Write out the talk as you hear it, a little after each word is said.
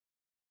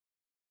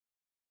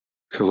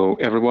Hello,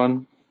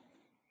 everyone.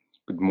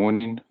 Good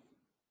morning,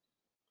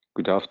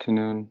 good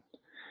afternoon,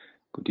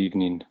 good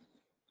evening.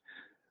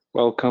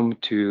 Welcome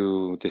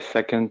to the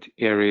second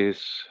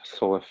Aries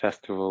Solar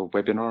Festival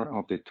webinar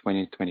of the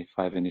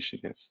 2025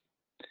 initiative.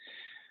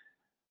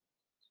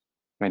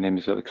 My name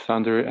is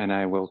Alexander, and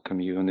I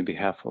welcome you on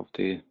behalf of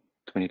the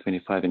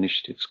 2025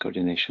 Initiatives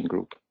Coordination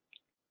Group.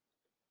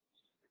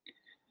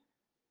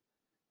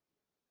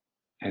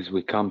 As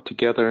we come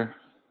together,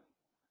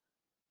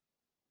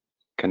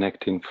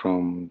 connecting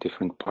from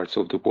different parts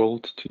of the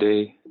world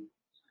today,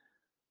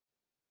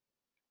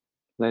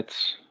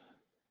 let's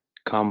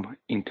come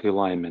into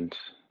alignment,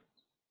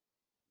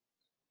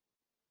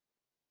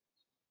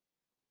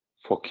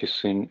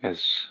 focusing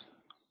as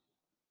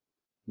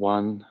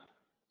one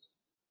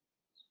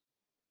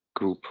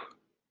group,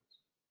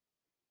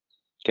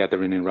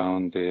 gathering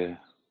around the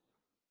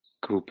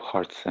group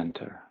heart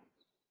center.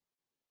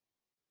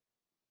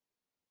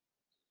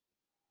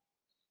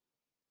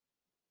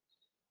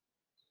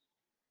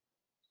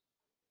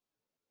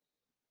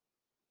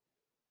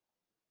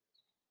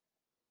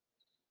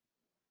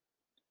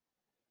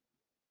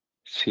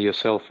 See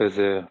yourself as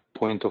a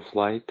point of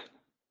light.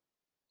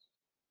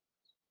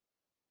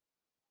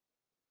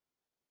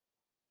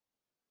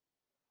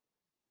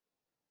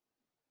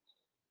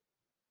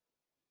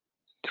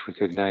 To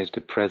recognize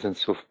the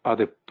presence of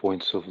other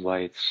points of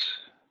lights.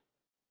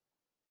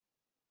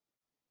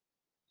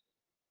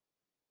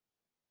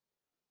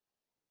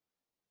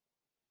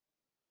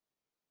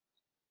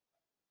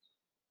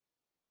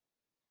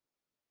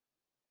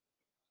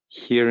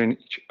 Hearing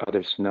each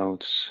other's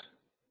notes,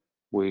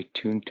 we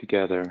tune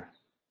together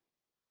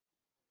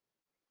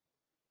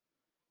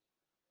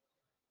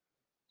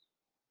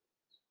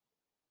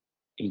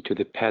into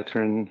the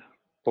pattern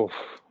of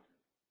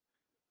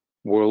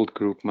World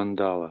Group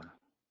Mandala,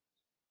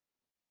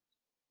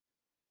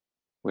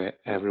 where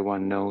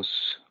everyone knows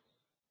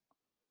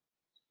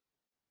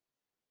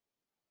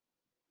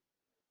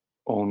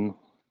own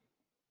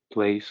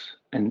place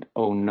and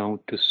own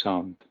note to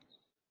sound.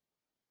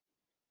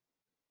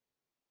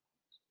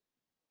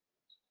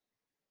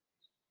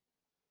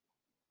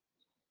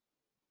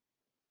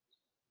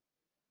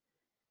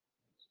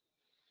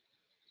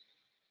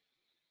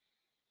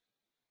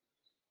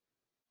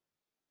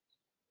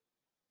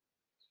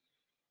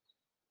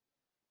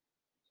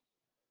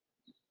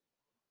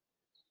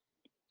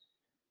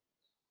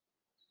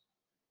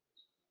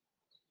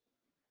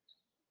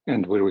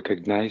 And we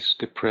recognize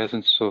the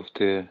presence of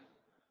the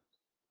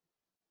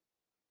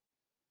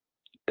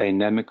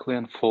dynamically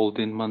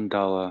unfolding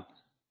mandala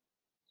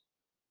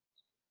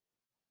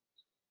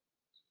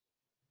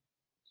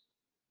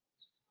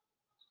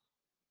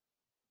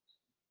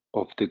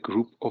of the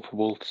group of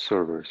vault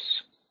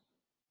servers.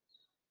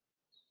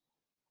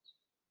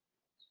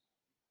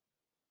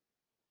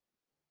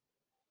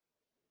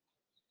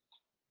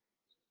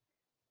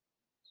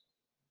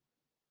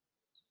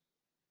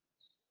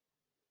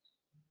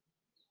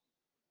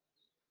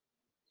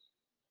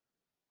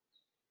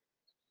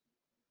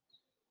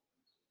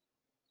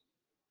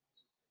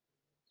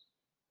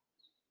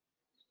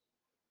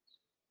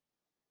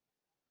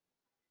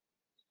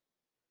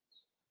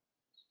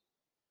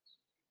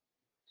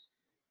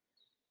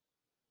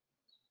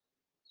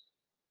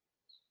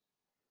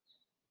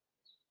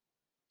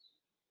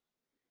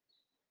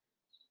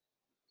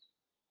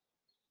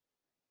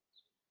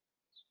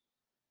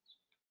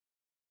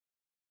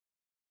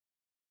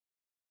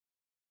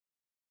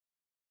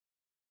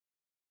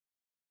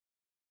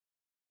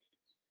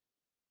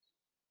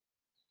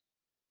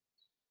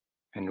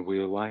 And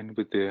we align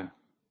with the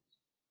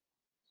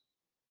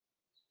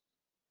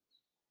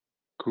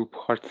group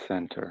heart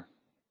center.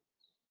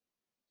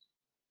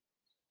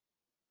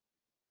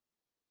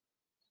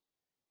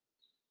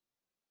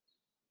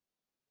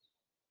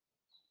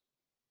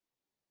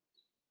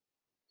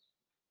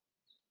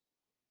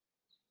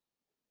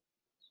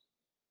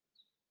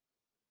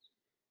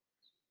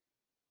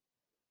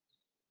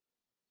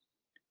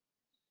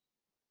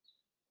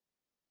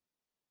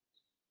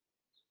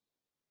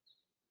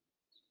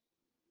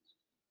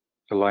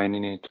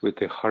 Aligning it with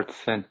the heart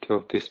center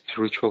of the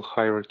spiritual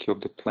hierarchy of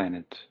the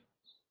planet,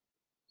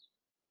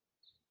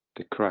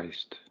 the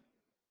Christ.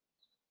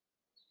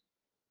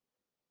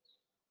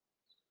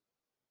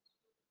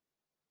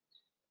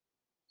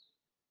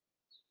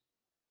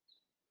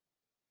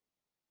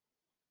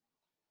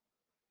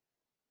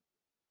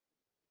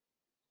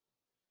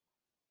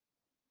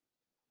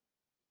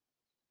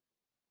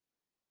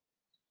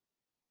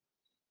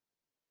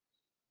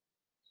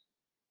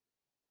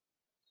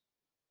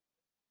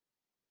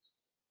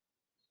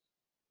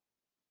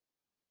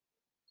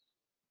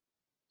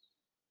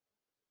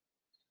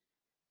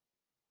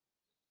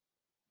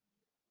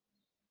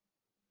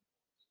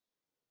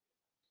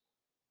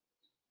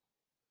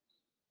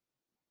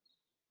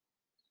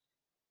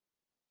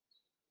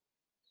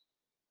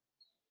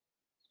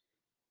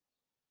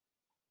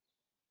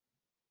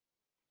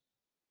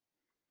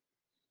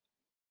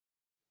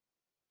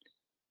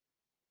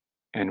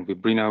 And we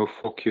bring our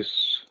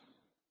focus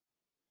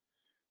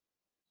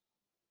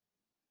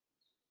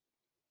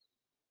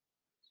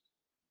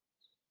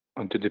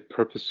onto the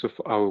purpose of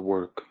our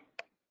work.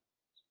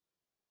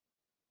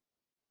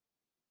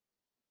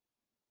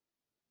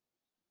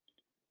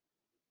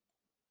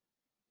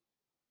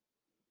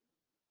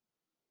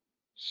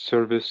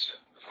 Service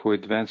for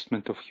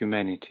advancement of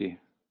humanity,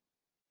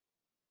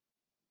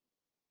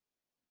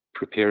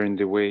 preparing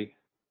the way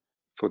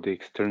for the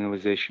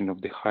externalization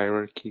of the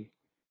hierarchy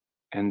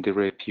and the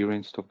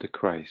reappearance of the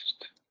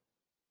Christ.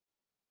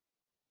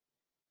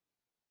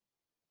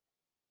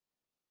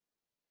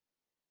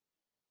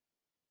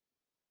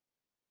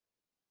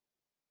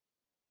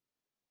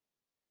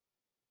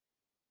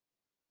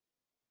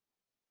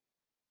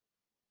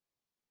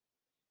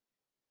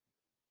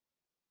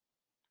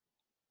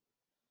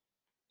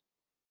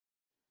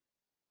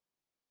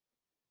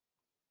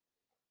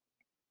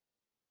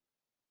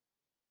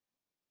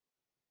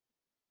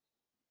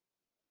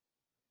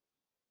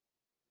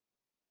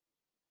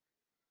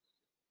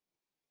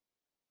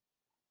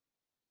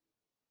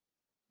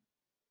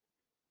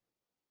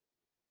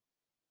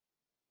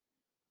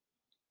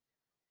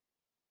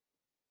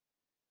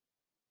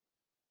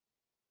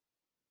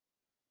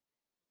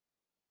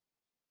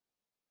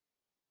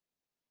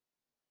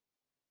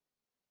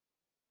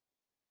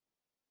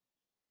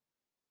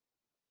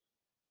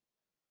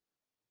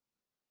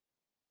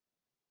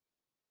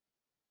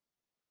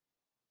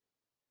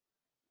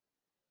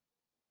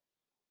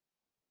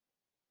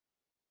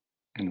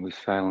 And we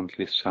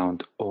silently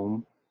sound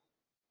Om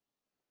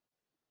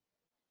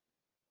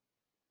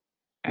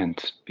and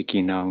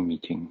begin our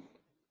meeting.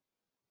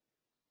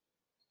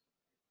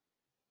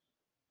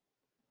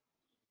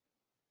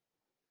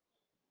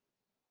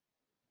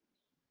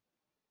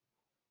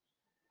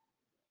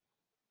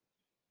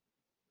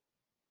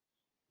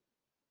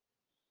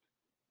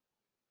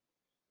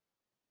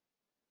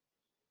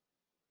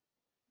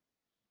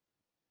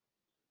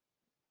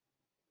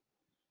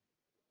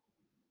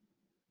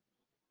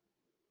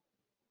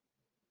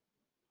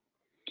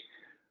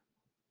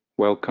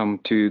 Welcome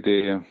to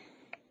the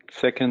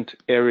second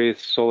Aries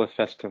Solar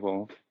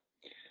Festival.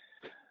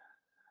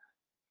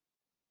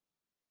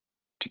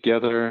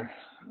 Together,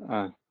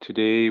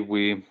 today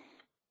we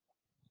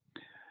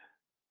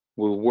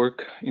will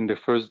work in the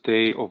first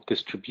day of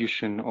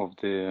distribution of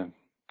the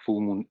full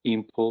moon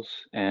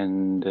impulse,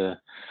 and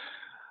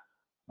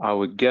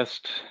our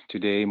guest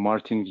today,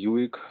 Martin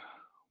Vieweg,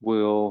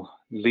 will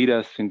lead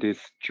us in this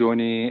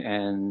journey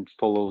and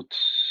followed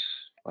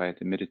by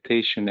the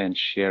meditation and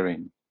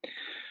sharing.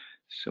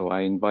 So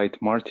I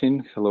invite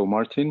Martin. Hello,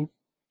 Martin.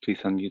 Please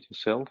unmute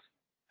yourself.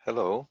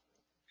 Hello.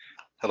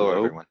 Hello,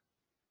 everyone.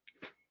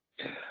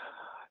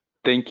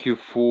 Thank you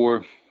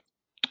for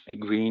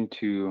agreeing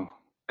to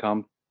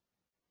come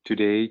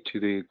today to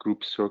the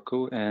group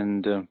circle.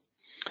 And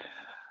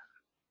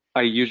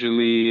I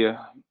usually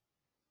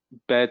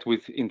bad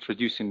with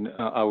introducing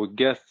our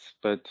guests,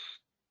 but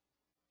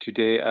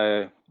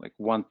today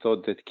one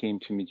thought that came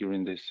to me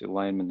during this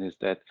alignment is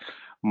that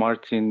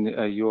Martin,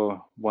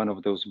 you're one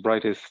of those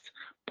brightest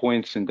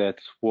points in that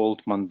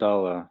world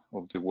mandala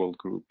of the world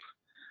group.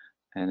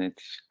 And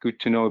it's good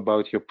to know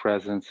about your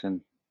presence, and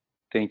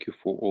thank you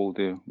for all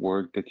the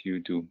work that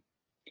you do.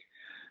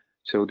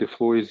 So the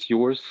floor is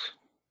yours,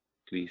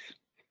 please.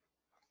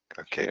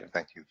 Okay, share.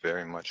 Thank you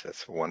very much.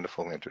 That's a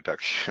wonderful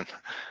introduction.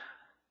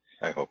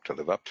 I hope to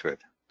live up to it.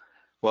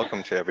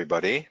 Welcome to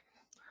everybody.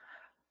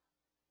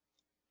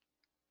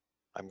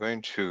 I'm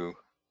going to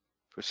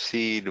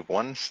proceed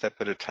one step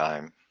at a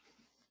time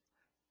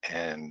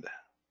and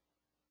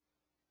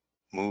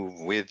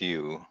move with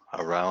you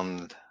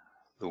around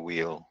the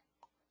wheel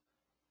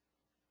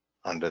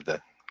under the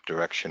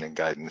direction and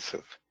guidance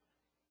of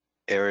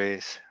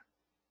Aries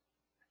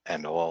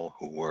and all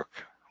who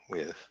work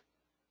with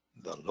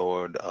the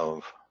Lord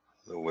of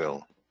the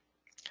Will.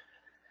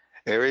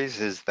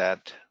 Aries is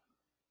that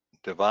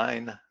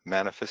divine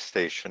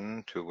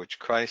manifestation to which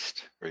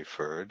Christ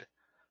referred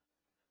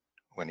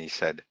when he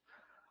said,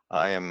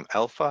 I am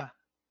Alpha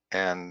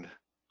and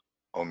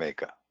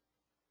Omega,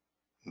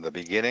 the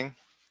beginning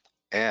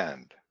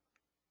and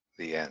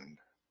the end.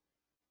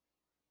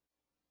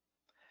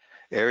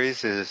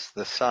 Aries is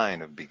the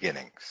sign of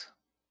beginnings,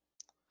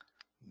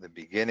 the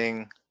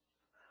beginning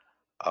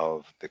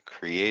of the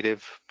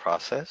creative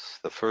process,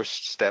 the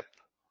first step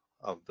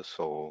of the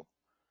soul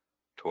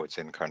towards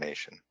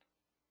incarnation,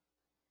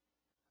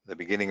 the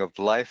beginning of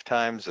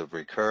lifetimes of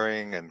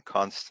recurring and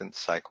constant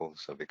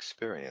cycles of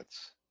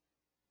experience.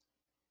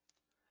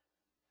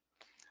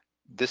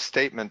 This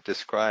statement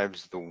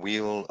describes the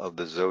wheel of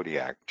the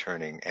zodiac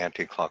turning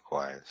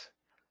anti-clockwise.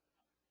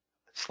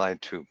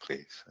 Slide 2,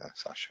 please,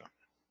 Sasha.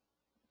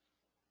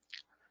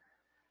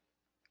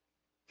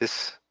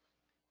 This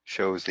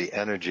shows the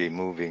energy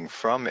moving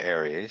from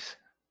Aries,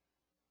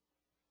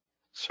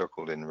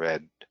 circled in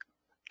red,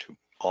 to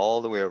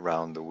all the way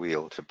around the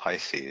wheel to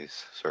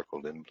Pisces,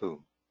 circled in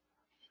blue.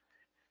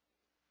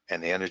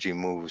 And the energy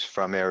moves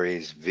from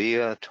Aries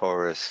via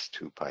Taurus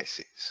to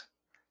Pisces,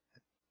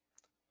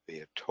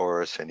 via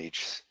Taurus and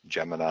each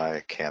Gemini,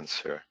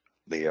 Cancer,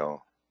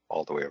 Leo,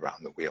 all the way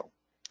around the wheel.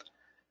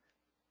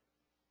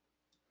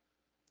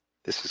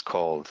 This is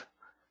called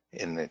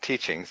in the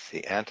teachings,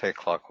 the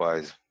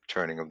anti-clockwise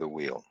turning of the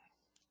wheel.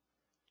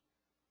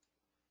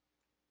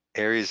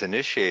 Aries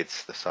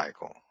initiates the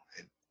cycle,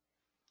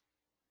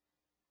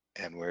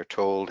 and we're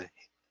told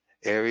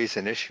Aries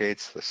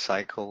initiates the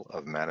cycle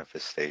of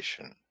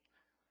manifestation.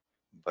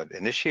 But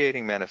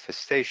initiating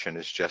manifestation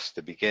is just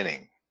the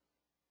beginning.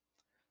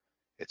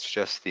 It's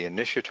just the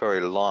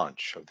initiatory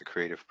launch of the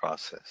creative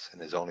process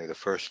and is only the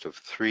first of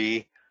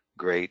three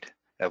great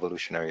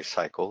evolutionary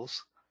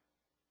cycles,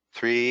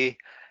 three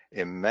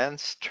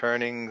immense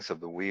turnings of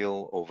the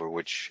wheel over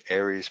which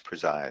Aries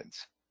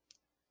presides.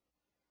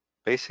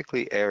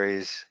 Basically,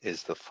 Aries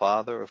is the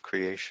father of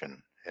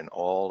creation in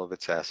all of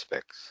its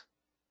aspects.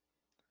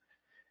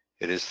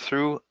 It is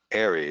through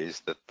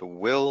Aries that the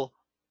will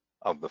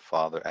of the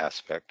father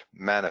aspect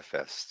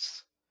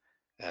manifests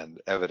and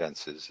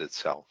evidences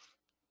itself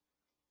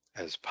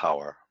as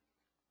power,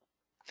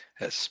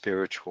 as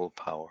spiritual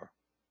power.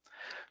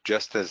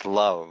 Just as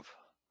love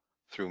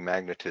through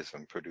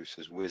magnetism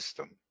produces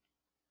wisdom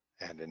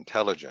and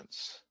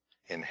intelligence,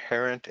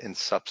 inherent in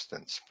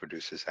substance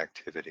produces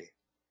activity.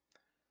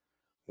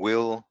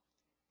 Will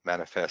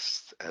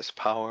manifests as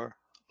power,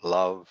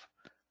 love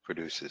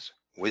produces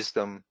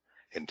wisdom,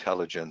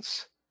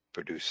 intelligence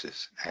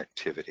produces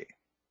activity.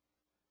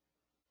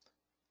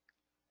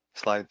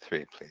 Slide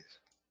 3, please.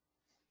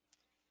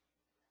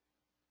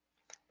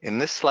 In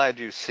this slide,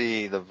 you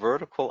see the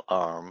vertical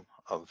arm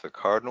of the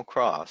cardinal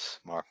cross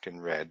marked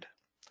in red,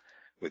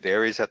 with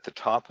Aries at the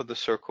top of the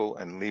circle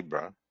and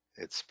Libra,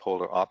 its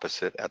polar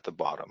opposite, at the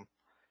bottom.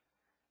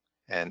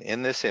 And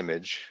in this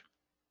image,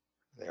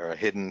 there are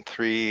hidden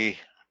three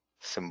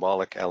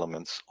symbolic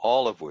elements,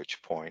 all of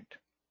which point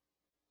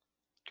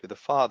to the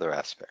father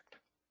aspect.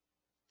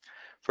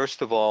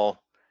 First of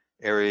all,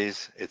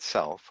 Aries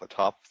itself,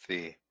 atop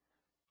the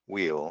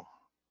wheel,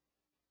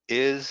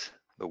 is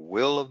the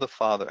will of the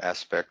father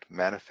aspect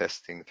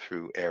manifesting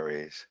through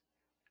Aries,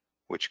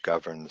 which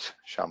governs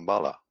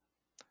Shambhala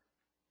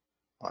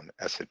on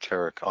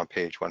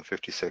page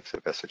 156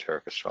 of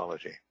Esoteric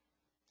Astrology.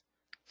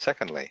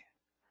 Secondly,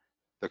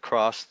 the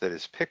cross that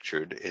is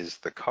pictured is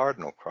the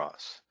cardinal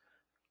cross,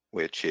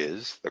 which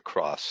is the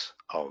cross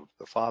of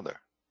the Father,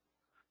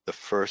 the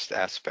first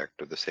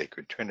aspect of the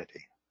Sacred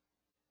Trinity.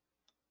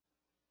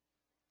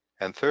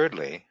 And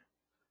thirdly,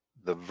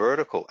 the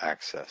vertical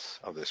axis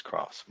of this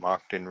cross,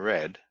 marked in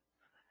red,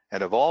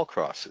 and of all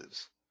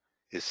crosses,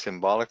 is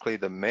symbolically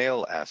the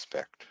male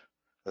aspect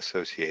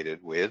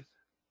associated with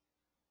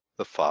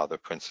the Father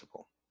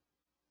principle.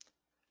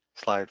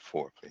 Slide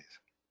 4, please.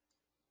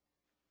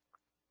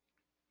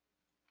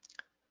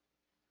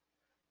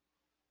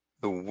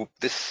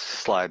 This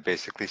slide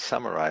basically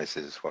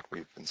summarizes what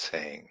we've been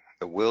saying.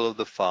 The will of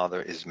the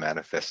Father is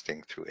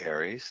manifesting through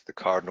Aries. The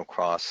cardinal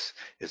cross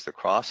is the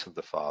cross of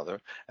the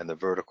Father, and the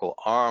vertical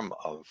arm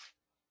of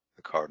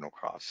the cardinal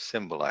cross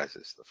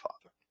symbolizes the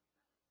Father.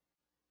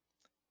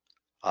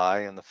 I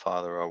and the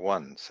Father are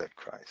one, said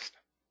Christ.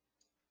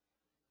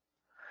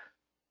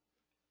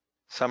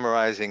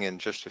 Summarizing in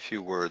just a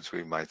few words,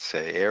 we might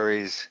say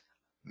Aries,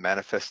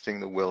 manifesting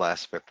the will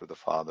aspect of the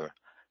Father,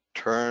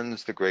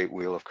 turns the great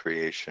wheel of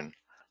creation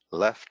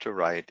left to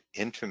right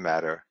into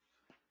matter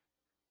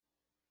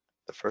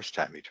the first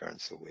time he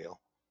turns the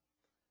wheel,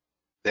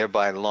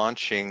 thereby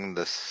launching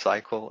the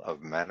cycle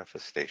of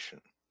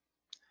manifestation.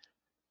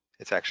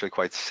 It's actually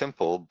quite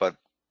simple, but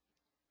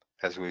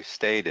as we've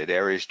stated,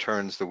 Aries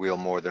turns the wheel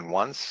more than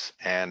once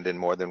and in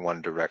more than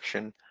one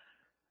direction,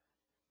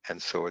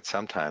 and so it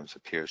sometimes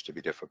appears to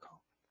be difficult.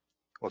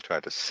 We'll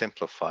try to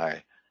simplify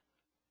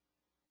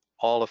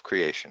all of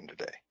creation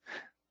today.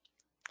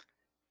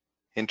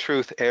 In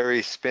truth,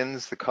 Aries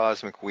spins the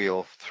cosmic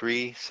wheel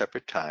 3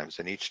 separate times,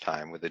 and each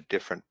time with a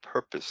different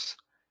purpose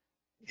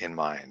in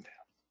mind.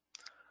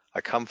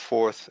 I come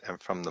forth, and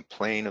from the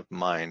plane of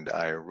mind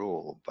I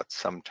rule, but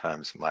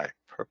sometimes my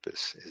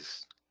purpose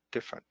is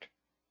different.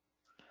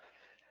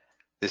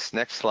 This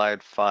next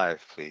slide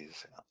 5,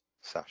 please,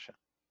 Sasha.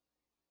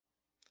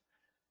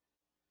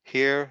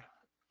 Here,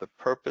 the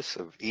purpose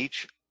of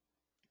each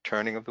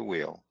turning of the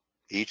wheel,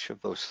 each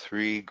of those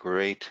 3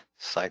 great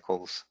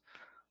cycles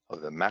of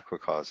the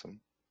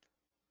macrocosm,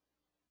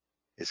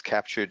 is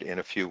captured in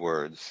a few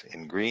words,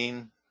 in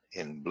green,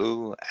 in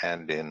blue,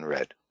 and in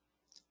red.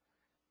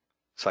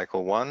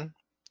 Cycle 1,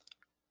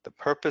 the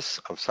purpose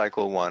of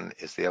cycle 1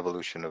 is the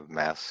evolution of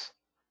mass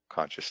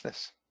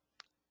consciousness.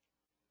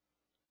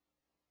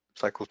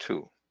 Cycle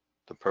 2,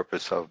 the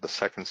purpose of the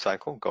second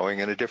cycle, going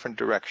in a different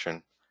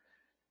direction,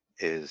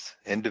 is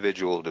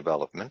individual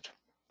development.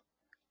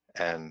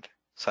 And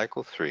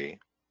cycle 3,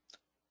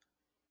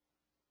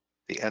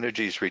 the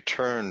energies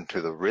return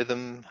to the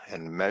rhythm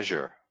and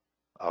measure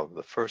of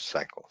the first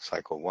cycle,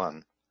 cycle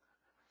 1,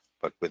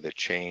 but with a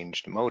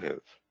changed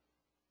motive.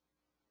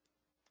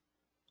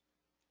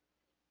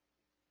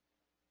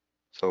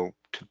 So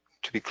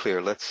to be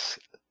clear, let's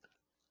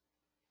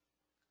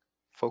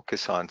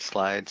focus on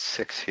slide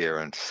 6 here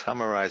and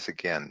summarize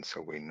again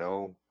so we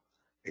know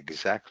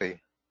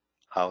exactly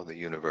how the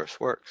universe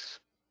works.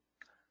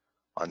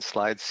 On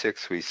slide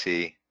 6, we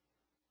see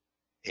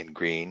in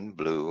green,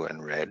 blue,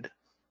 and red.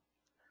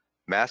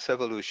 Mass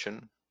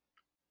evolution,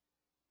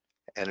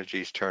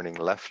 energies turning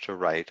left to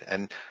right.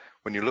 And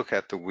when you look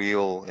at the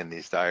wheel in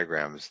these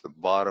diagrams, the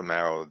bottom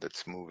arrow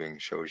that's moving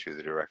shows you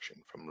the direction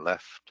from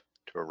left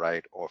to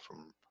right or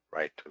from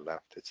right to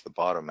left. It's the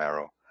bottom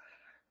arrow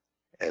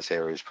as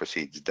Aries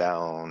proceeds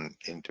down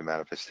into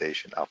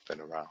manifestation, up and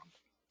around.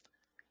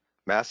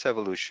 Mass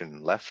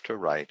evolution, left to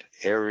right,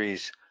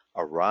 Aries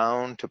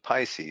around to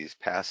Pisces,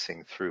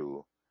 passing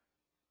through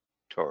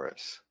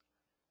Taurus.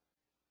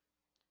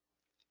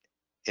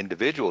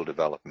 Individual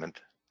development,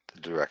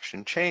 the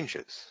direction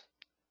changes.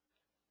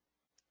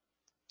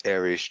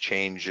 Aries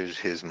changes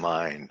his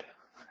mind,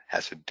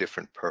 has a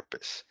different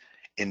purpose.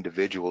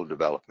 Individual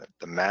development,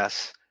 the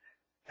mass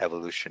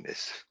evolution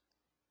is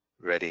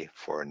ready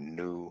for a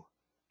new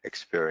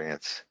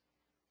experience.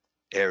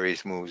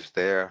 Aries moves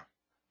there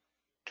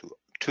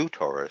to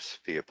Taurus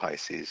via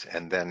Pisces,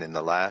 and then in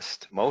the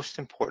last, most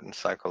important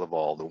cycle of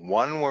all, the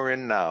one we're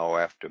in now,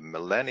 after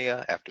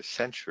millennia, after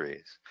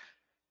centuries,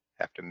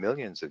 after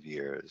millions of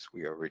years,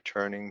 we are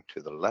returning to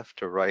the left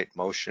to right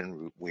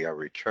motion. We are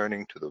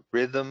returning to the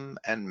rhythm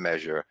and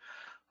measure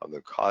of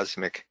the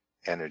cosmic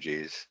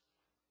energies,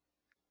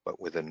 but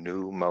with a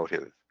new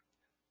motive: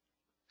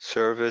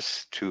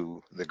 service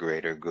to the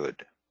greater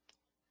good.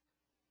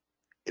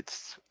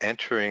 It's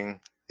entering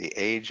the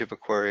age of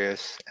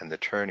Aquarius and the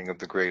turning of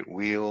the great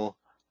wheel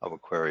of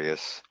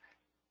Aquarius.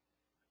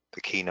 The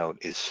keynote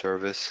is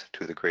service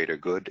to the greater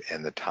good,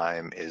 and the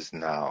time is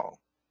now.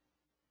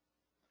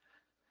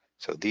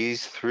 So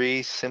these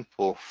three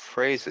simple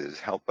phrases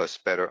help us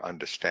better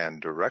understand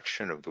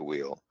direction of the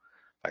wheel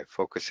by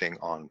focusing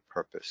on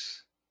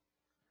purpose.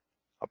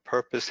 A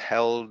purpose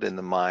held in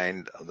the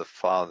mind of the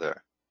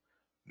Father,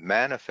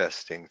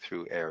 manifesting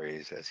through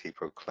Aries as he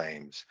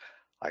proclaims,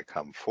 I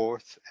come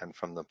forth, and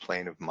from the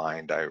plane of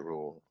mind I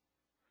rule.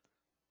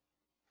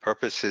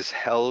 Purpose is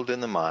held in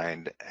the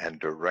mind and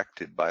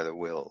directed by the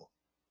will.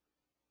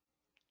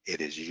 It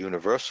is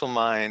universal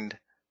mind,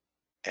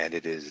 and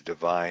it is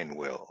divine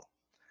will.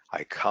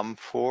 I come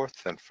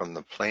forth, and from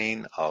the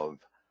plane of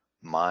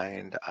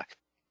mind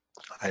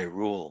I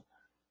rule.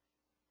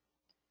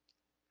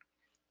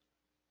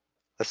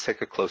 Let's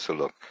take a closer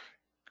look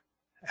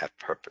at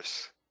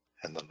purpose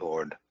and the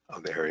Lord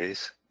of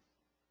Aries,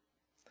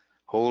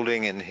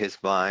 holding in his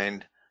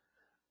mind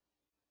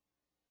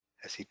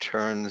as he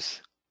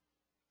turns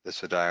the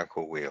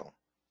zodiacal wheel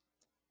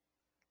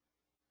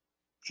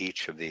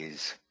each of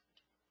these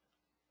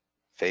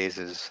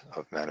phases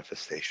of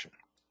manifestation.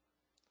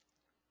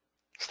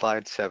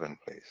 Slide 7,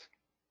 please.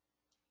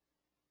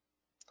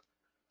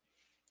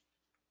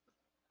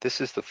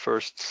 This is the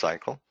first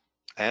cycle,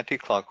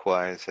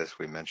 anti-clockwise, as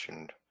we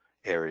mentioned,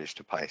 Aries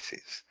to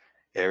Pisces.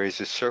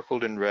 Aries is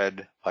circled in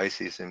red,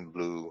 Pisces in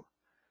blue.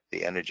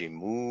 The energy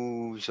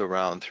moves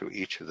around through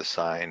each of the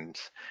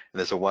signs. And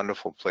there's a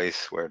wonderful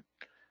place where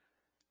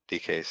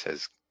DK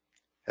says,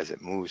 as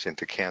it moves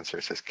into Cancer,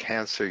 it says,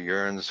 Cancer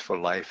yearns for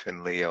life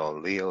in Leo.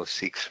 Leo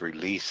seeks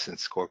release in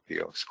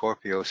Scorpio.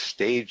 Scorpio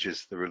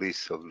stages the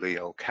release of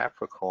Leo.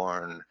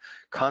 Capricorn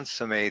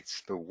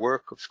consummates the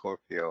work of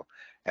Scorpio.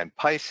 And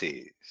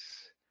Pisces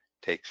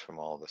takes from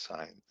all the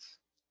signs.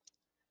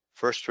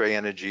 First ray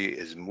energy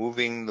is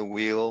moving the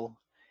wheel.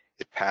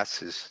 It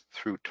passes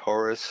through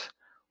Taurus,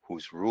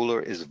 whose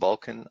ruler is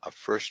Vulcan, a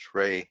first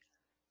ray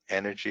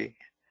energy,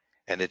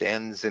 and it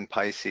ends in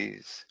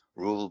Pisces,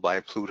 ruled by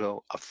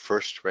Pluto, a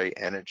first ray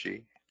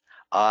energy.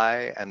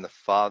 I and the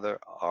Father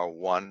are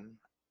one.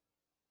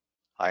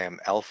 I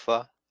am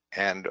Alpha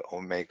and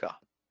Omega.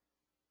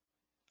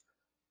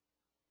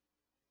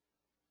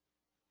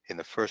 In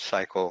the first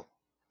cycle,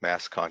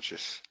 mass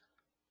conscious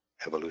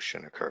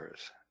evolution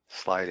occurs.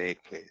 Slide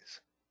 8,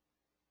 please.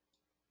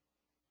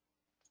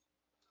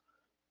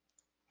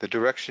 The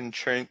direction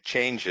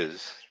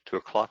changes to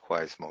a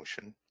clockwise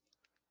motion,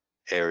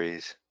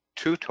 Aries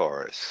to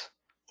Taurus,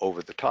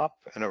 over the top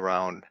and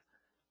around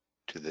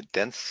to the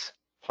dense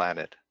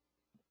planet,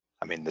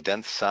 the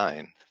dense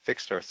sign,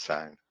 fixed earth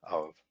sign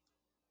of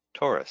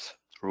Taurus,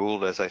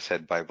 ruled, as I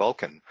said, by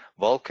Vulcan.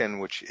 Vulcan,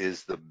 which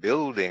is the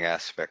building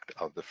aspect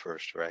of the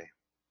first ray.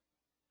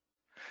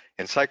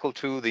 In cycle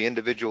 2, the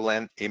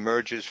individual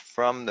emerges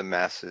from the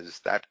masses.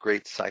 That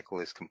great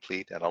cycle is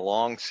complete, and a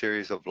long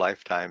series of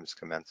lifetimes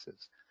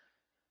commences.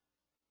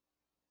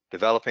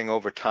 Developing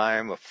over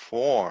time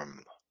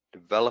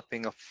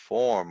developing a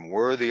form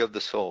worthy of the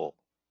soul,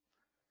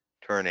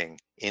 turning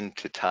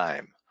into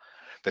time.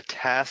 The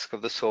task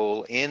of the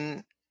soul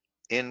in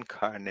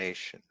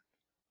incarnation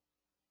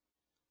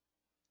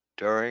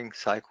during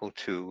cycle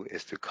 2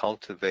 is to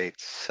cultivate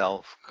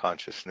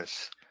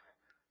self-consciousness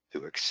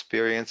through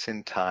experience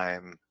in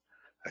time,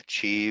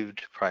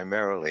 achieved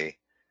primarily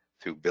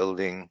through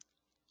building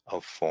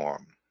of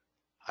form.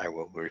 I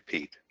will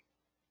repeat.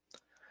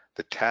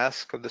 The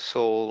task of the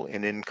soul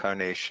in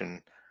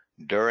incarnation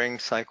during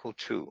cycle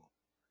 2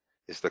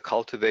 is the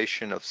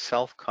cultivation of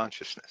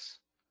self-consciousness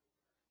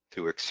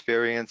through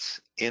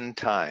experience in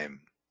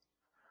time,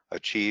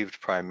 achieved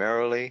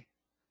primarily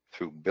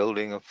through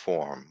building of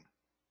form.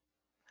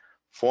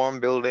 form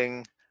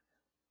building,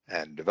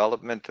 and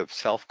development of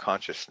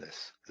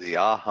self-consciousness, the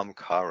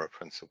ahamkara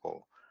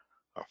principle,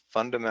 are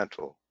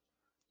fundamental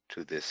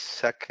to this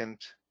second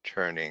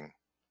turning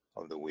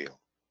of the wheel.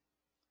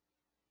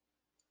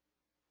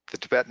 The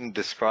Tibetan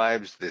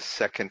describes this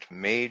second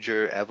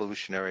major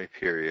evolutionary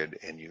period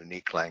in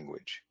unique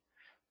language.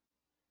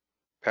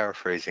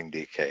 Paraphrasing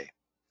DK.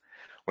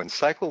 When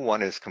cycle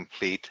 1 is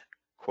complete,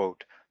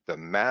 quote, the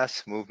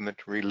mass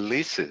movement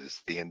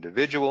releases the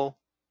individual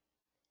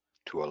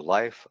to a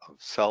life of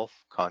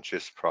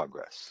self-conscious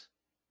progress,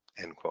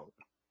 end quote.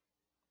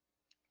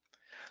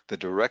 The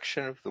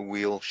direction of the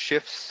wheel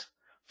shifts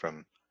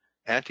from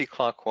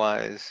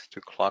anti-clockwise to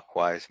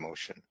clockwise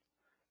motion.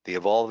 The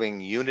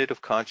evolving unit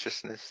of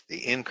consciousness,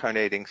 the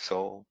incarnating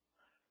soul,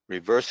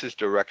 reverses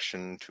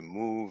direction to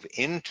move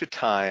into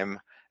time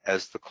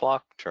as the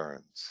clock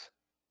turns.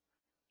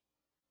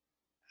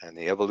 And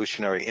the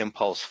evolutionary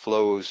impulse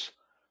flows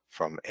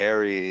from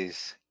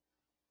Aries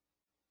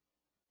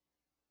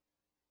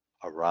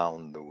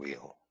around the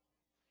wheel,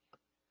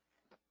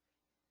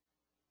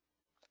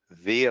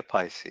 via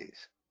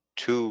Pisces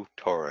to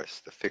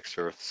Taurus, the fixed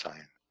earth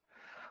sign,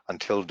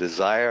 until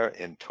desire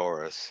in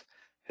Taurus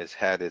has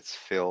had its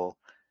fill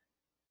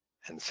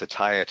and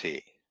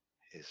satiety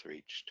is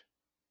reached.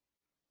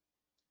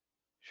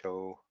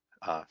 Show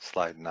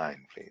slide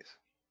 9, please.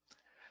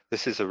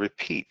 This is a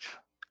repeat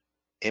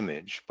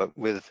image, but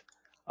with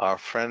our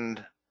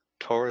friend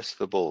Taurus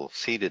the bull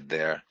seated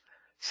there,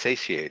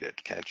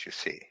 satiated, can't you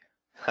see?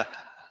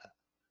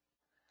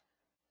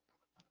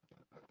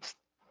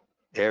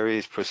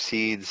 Aries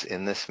proceeds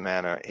in this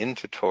manner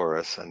into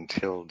Taurus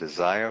until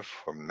desire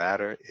for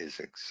matter is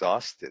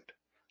exhausted.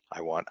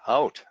 I want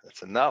out.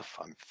 That's enough.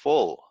 I'm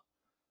full.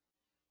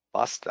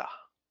 Basta.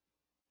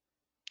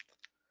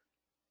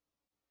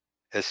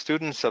 As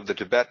students of the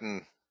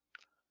Tibetan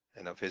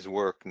and of his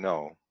work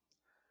know,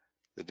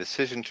 the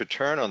decision to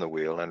turn on the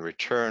wheel and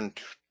return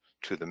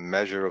to the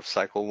measure of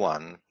cycle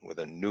 1 with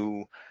a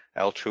new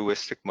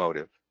altruistic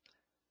motive,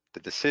 the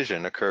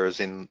decision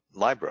occurs in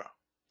Libra,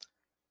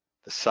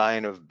 the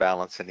sign of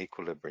balance and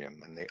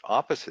equilibrium, and the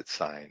opposite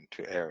sign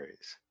to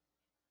Aries.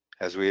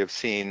 As we have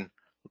seen,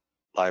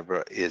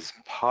 Libra is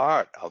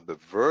part of the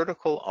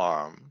vertical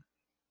arm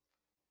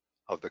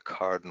of the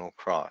cardinal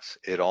cross.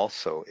 It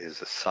also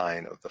is a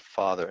sign of the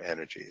father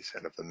energies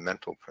and of the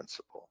mental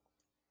principle.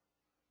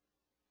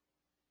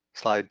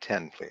 Slide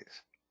 10,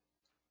 please.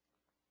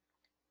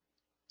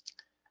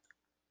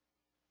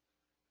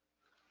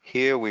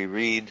 Here we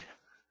read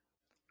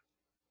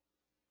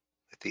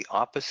that the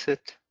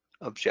opposite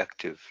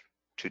objective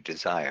to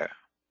desire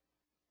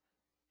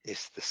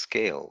is the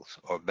scales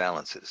or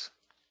balances.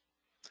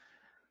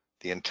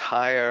 The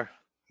entire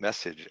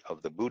message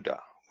of the Buddha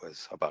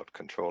was about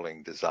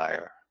controlling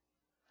desire.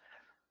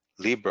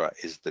 Libra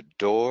is the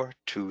door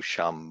to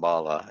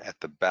Shambhala at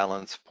the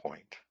balance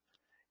point.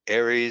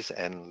 Aries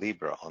and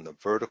Libra on the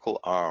vertical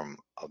arm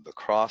of the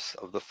cross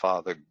of the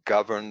Father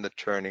govern the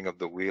turning of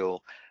the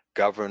wheel,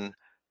 govern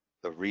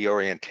the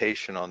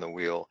reorientation on the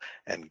wheel,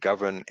 and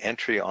govern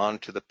entry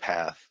onto the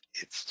path.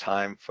 It's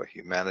time for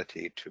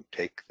humanity to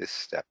take this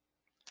step.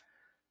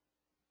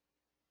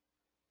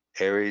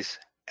 Aries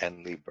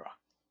and Libra.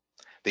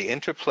 The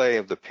interplay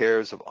of the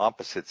pairs of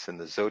opposites in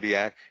the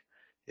zodiac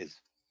is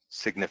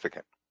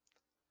significant.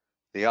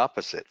 The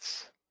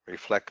opposites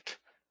reflect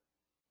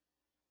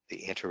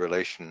the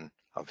interrelation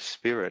of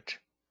spirit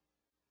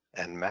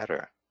and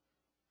matter,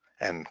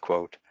 and,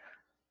 quote,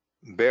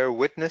 bear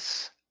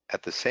witness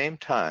at the same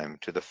time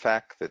to the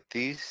fact that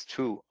these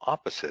two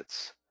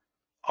opposites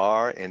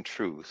are in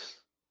truth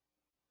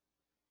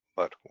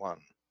but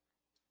one.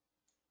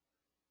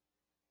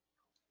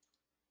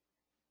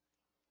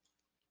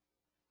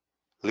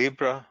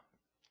 Libra,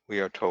 we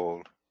are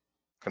told,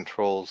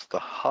 controls the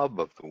hub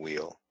of the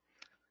wheel,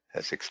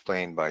 as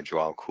explained by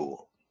Joao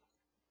Kuhl.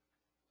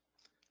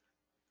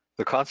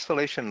 The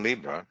constellation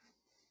Libra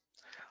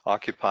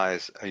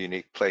occupies a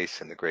unique place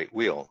in the Great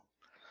Wheel,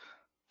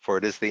 for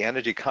it is the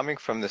energy coming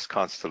from this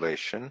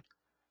constellation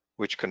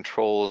which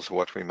controls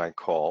what we might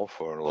call,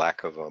 for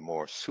lack of a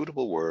more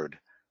suitable word,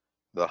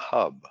 the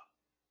hub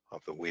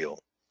of the wheel.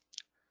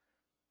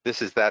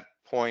 This is that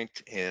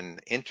point in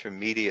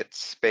intermediate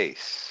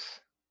space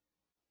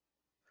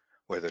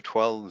where the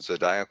 12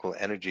 zodiacal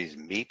energies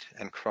meet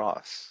and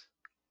cross.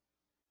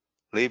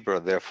 Libra,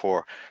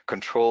 therefore,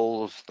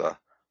 controls the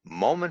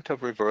moment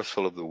of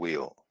reversal of the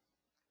wheel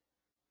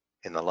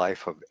in the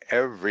life of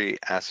every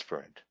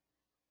aspirant.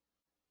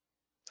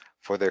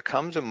 For there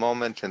comes a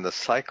moment in the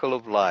cycle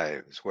of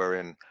lives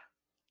wherein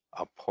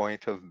a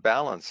point of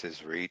balance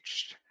is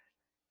reached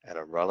and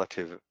a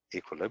relative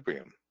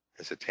equilibrium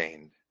is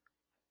attained.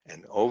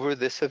 And over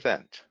this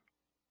event,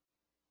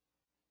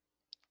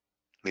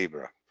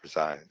 Libra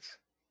presides.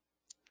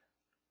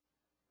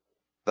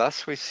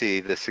 Thus we see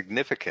the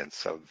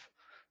significance of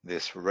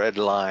this red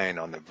line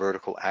on the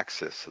vertical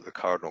axis of the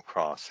cardinal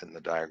cross in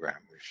the diagram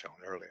we've shown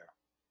earlier.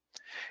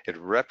 It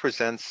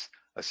represents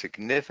a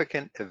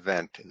significant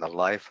event in the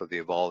life of the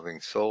evolving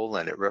soul,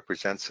 and it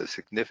represents a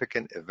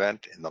significant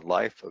event in the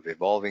life of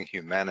evolving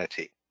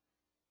humanity.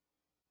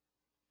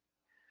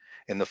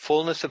 In the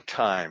fullness of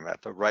time,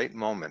 at the right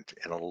moment,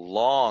 in a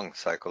long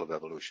cycle of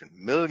evolution,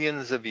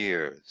 millions of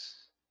years,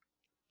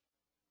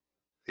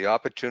 the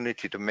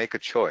opportunity to make a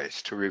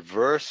choice, to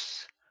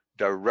reverse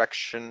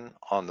direction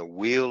on the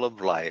wheel of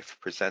life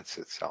presents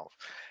itself.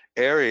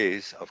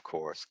 Aries, of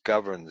course,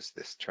 governs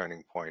this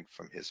turning point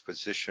from his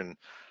position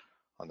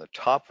on the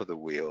top of the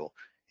wheel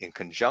in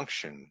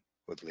conjunction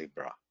with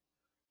Libra.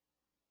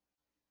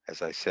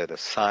 As I said, a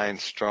sign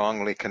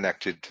strongly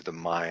connected to the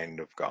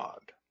mind of God,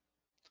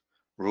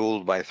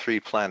 ruled by 3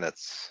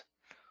 planets,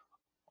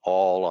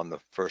 all on the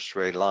first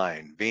ray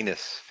line: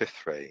 Venus,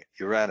 5th ray,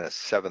 Uranus,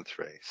 7th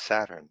ray,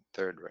 Saturn,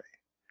 3rd ray.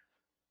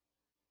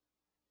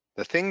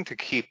 The thing to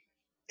keep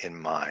in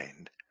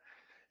mind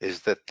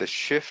is that the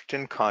shift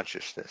in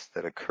consciousness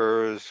that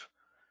occurs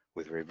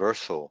with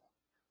reversal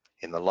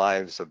in the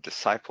lives of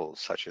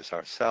disciples such as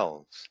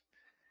ourselves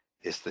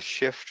is the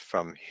shift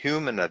from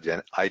human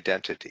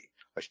identity,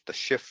 the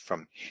shift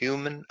from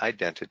human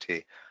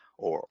identity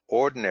or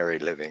ordinary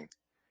living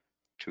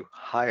to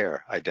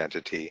higher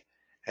identity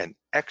and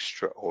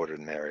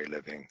extraordinary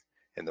living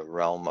in the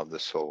realm of the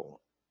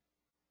soul.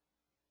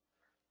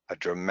 A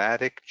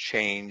dramatic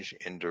change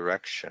in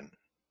direction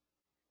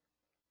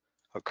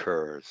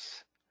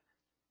occurs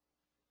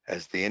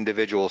as the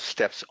individual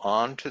steps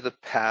onto the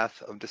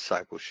path of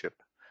discipleship,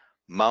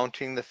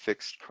 mounting the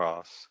fixed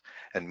cross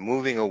and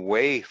moving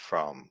away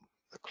from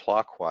the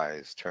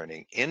clockwise,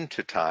 turning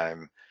into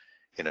time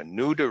in a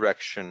new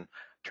direction,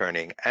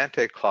 turning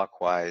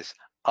anti-clockwise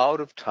out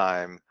of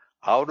time,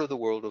 out of the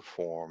world of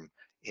form,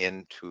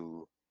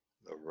 into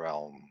the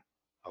realm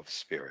of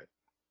spirit.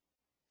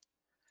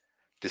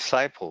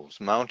 Disciples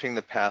mounting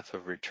the path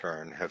of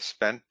return have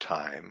spent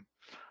time,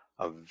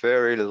 a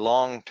very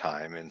long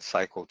time in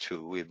cycle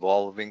 2,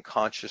 evolving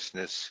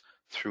consciousness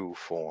through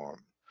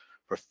form,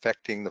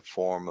 perfecting the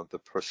form of the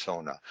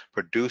persona,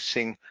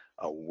 producing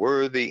a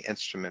worthy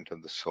instrument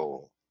of the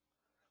soul.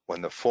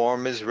 When the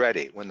form is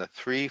ready, when the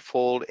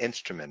threefold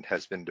instrument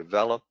has been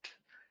developed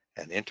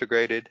and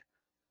integrated,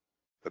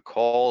 the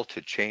call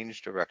to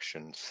change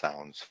direction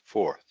sounds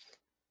forth.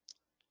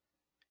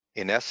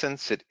 In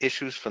essence, it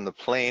issues from the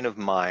plane of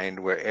mind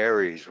where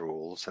Aries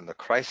rules, and the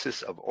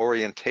crisis of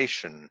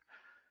orientation,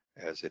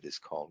 as it is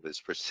called,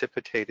 is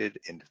precipitated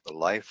into the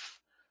life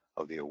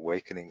of the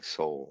awakening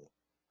soul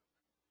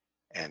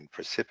and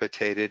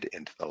precipitated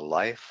into the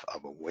life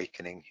of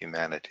awakening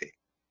humanity.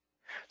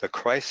 The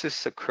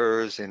crisis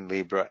occurs in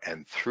Libra,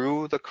 and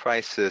through the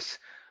crisis,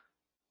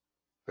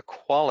 the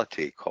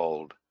quality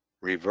called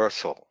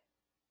reversal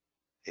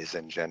is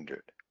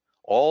engendered.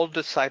 All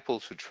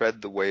disciples who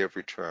tread the way of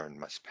return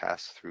must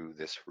pass through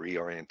this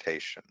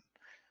reorientation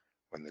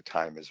when the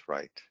time is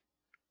right.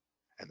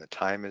 And the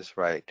time is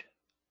right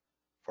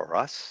for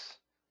us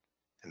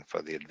and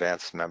for the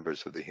advanced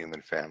members of the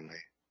human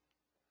family.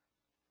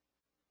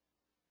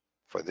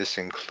 For this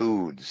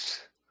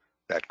includes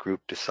that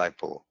group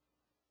disciple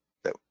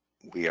that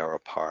we are a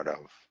part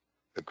of,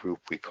 the group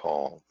we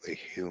call the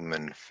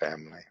human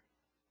family.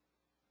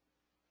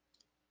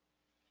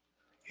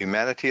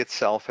 Humanity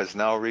itself has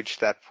now reached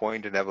that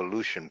point in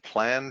evolution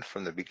planned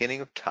from the beginning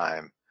of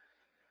time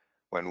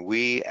when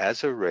we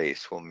as a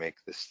race will make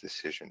this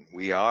decision.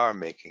 We are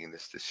making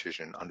this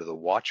decision under the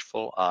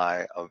watchful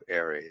eye of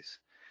Aries.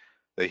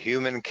 The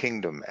human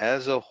kingdom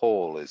as a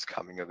whole is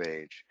coming of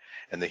age,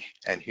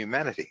 and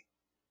humanity,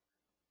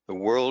 the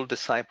world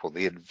disciple,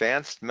 the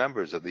advanced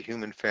members of the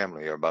human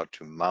family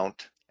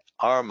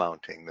are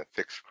mounting the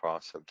fixed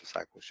cross of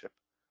discipleship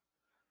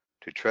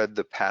to tread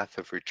the path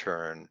of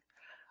return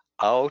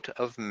out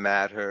of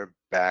matter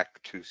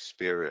back to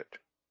spirit.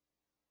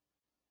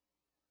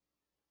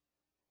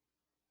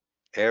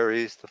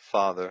 Aries, the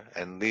father,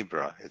 and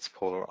Libra, its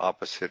polar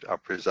opposite, are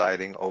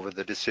presiding over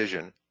the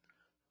decision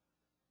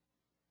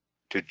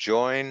to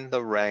join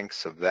the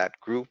ranks of that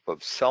group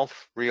of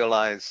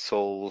self-realized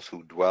souls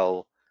who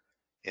dwell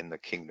in the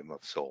kingdom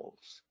of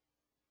souls.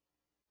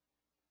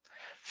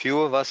 Few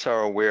of us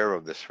are aware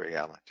of this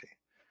reality,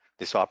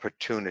 this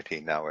opportunity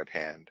now at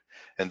hand,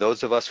 and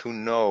those of us who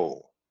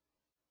know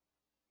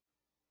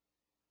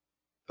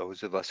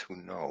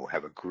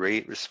have a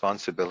great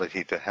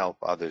responsibility to help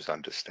others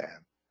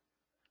understand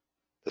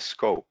the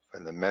scope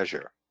and the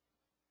measure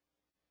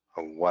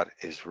of what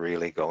is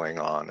really going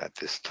on at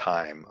this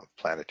time of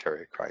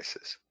planetary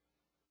crisis.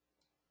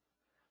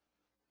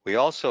 We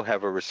also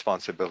have a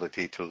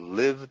responsibility to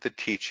live the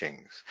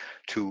teachings,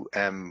 to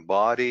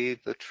embody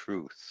the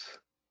truth,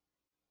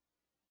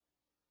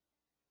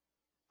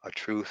 a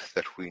truth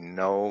that we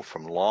know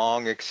from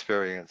long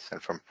experience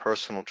and from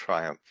personal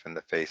triumph in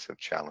the face of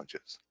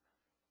challenges.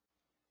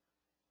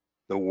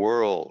 The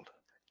world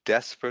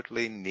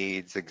desperately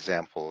needs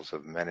examples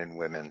of men and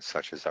women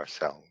such as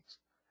ourselves,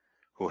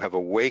 who have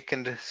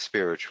awakened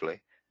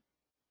spiritually,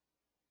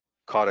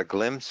 caught a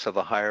glimpse of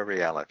a higher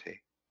reality,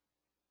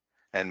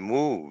 and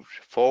moved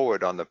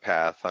forward on the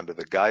path under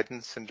the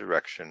guidance and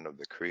direction of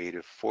the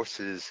creative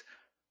forces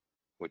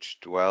which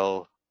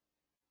dwell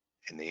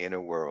in the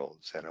inner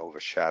worlds and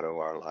overshadow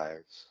our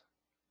lives.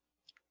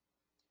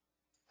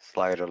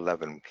 Slide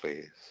 11,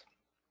 please.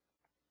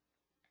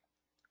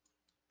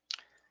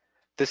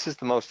 This is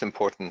the most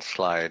important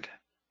slide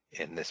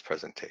in this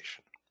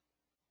presentation.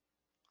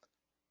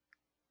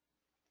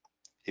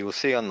 You will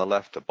see on the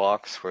left a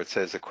box where it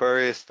says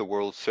Aquarius, the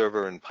world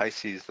server, and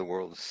Pisces, the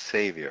world's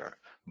savior.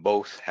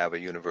 Both have a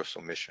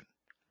universal mission.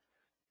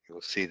 You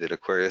will see that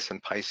Aquarius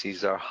and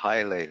Pisces are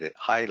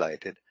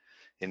highlighted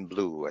in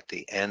blue at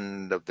the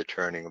end of the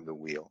turning of the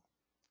wheel.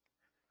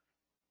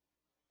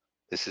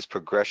 This is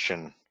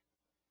progression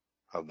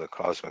of the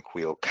cosmic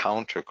wheel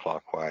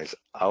counterclockwise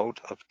out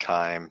of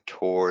time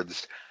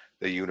towards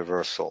the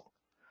universal.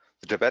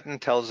 The Tibetan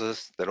tells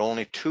us that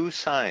only 2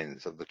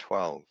 signs of the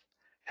 12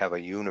 have a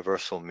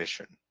universal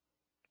mission.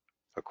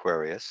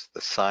 Aquarius,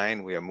 the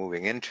sign we are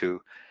moving into,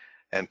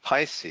 and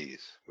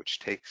Pisces, which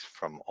takes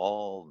from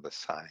all the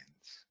signs.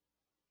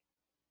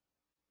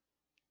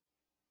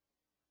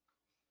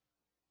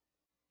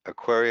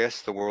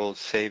 Aquarius, the world's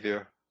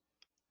savior,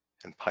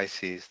 and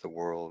Pisces, the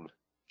world,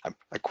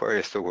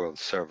 Aquarius, the world's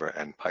server,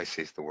 and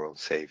Pisces, the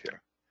world's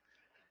savior.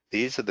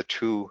 These are the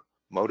 2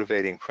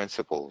 motivating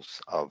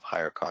principles of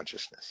higher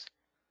consciousness,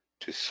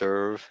 to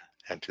serve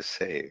and to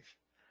save,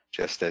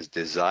 just as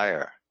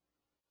desire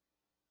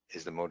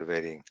is the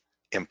motivating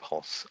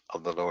impulse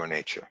of the lower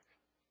nature,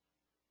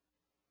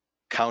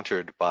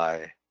 countered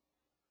by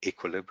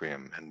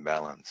equilibrium and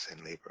balance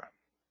in Libra.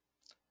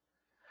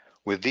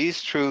 With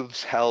these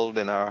truths held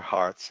in our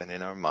hearts and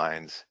in our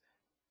minds,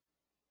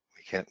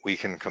 we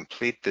can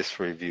complete this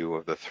review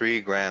of the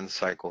 3 grand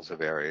cycles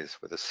of Aries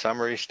with a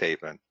summary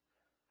statement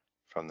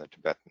from the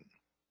Tibetan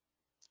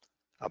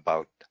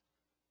about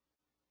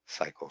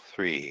cycle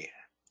 3.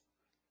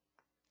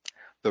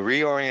 The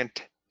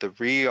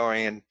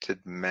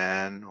reoriented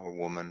man or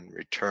woman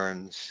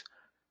returns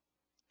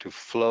to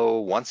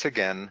flow once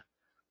again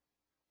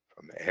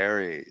from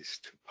Aries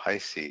to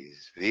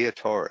Pisces via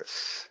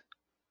Taurus.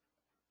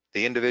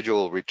 The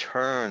individual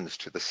returns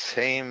to the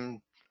same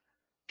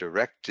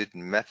directed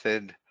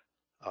method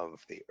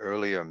of the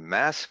earlier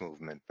mass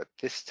movement, but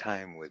this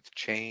time with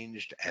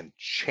changed and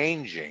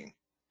changing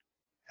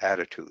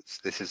attitudes.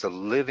 This is a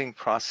living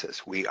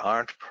process. We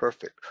aren't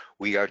perfect.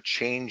 We are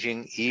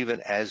changing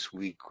even as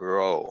we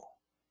grow.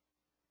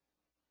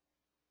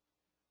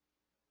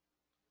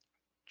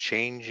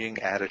 Changing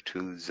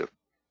attitudes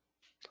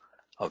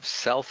of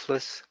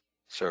selfless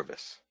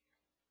service.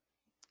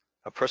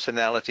 A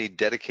personality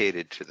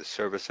dedicated to the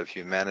service of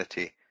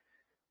humanity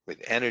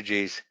with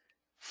energies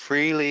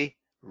freely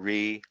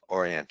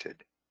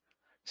reoriented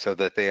so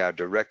that they are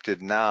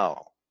directed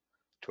now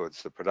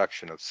towards the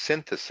production of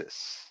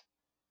synthesis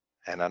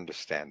and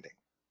understanding.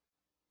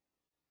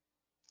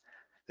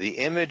 The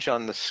image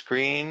on the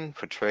screen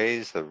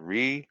portrays the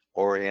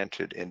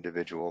reoriented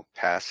individual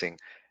passing,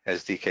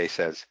 as DK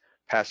says,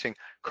 passing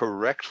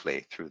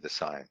correctly through the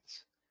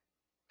signs,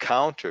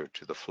 counter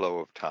to the flow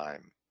of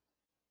time,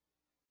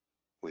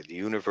 with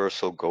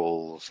universal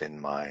goals in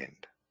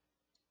mind.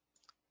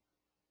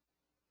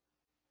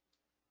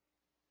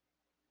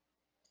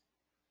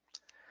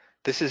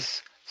 This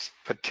is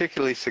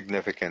particularly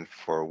significant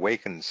for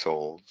awakened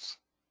souls,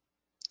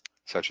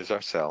 such as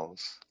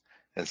ourselves,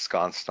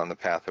 ensconced on the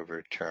path of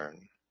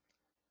return.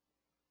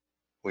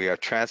 We are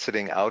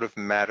transiting out of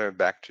matter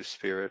back to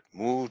spirit,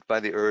 moved by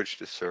the urge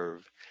to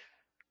serve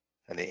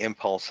and the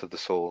impulse of the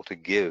soul to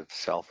give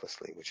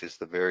selflessly, which is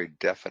the very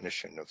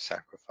definition of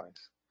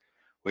sacrifice.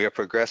 We are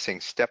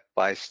progressing step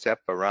by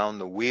step around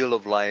the wheel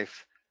of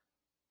life,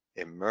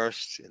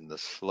 immersed in the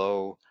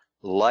slow,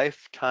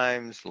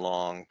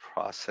 lifetimes-long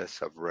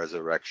process of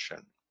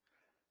resurrection,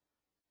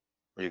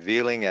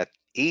 revealing at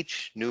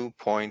each new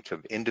point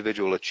of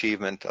individual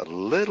achievement a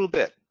little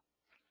bit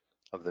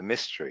of the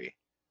mystery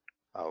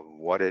of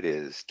what it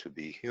is to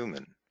be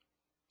human.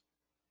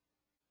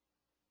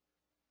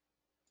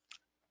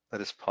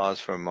 Let us pause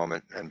for a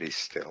moment and be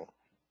still.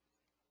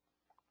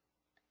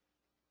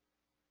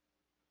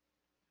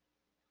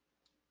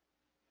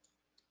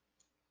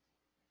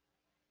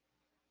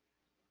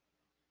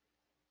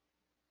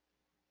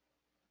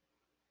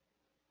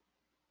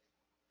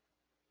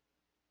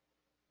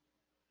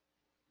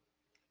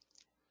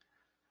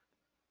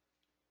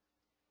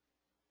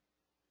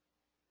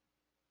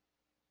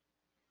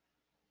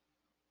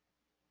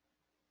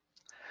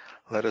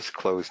 Let us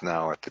close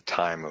now at the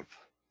time of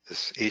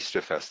this Easter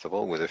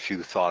festival with a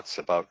few thoughts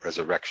about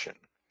resurrection.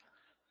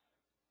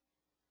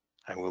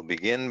 I will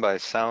begin by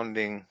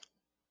sounding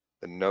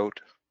the note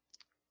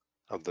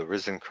of the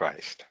risen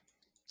Christ.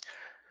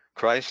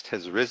 Christ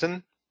has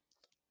risen,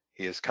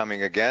 he is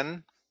coming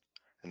again,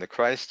 and the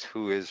Christ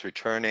who is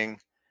returning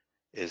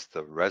is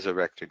the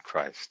resurrected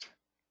Christ,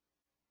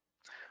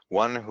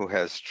 one who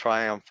has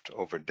triumphed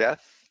over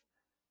death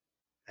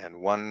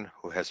and one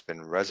who has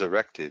been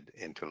resurrected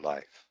into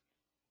life.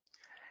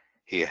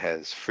 He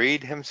has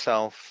freed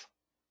himself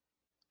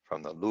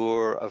from the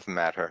lure of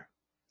matter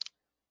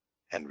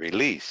and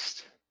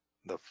released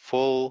the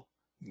full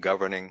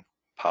governing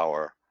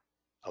power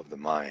of the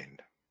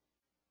mind.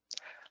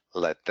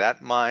 Let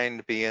that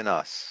mind be in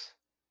us,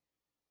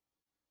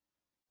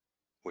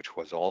 which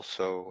was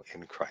also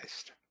in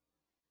Christ.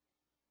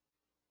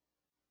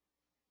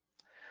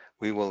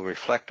 We will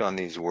reflect on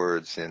these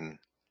words in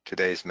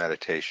today's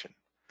meditation.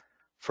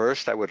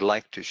 First, I would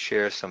like to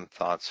share some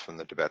thoughts from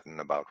the Tibetan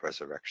about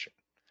resurrection.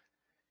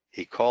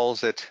 He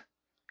calls it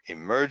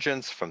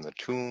emergence from the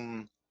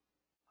tomb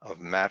of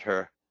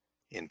matter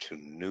into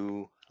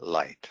new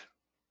light.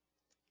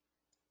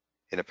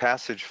 In a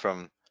passage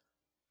from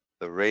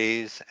the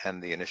Rays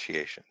and the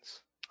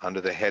Initiations,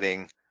 under the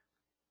heading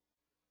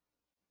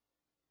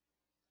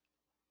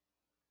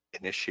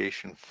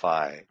Initiation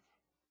 5,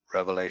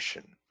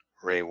 Revelation,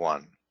 Ray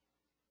 1,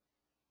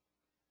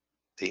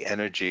 the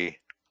energy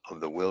of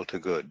the will to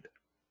good,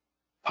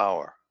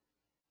 power,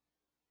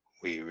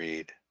 we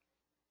read,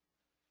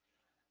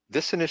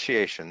 this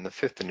initiation, the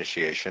fifth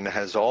initiation,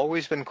 has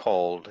always been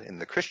called in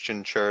the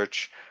Christian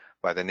church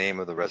by the name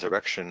of the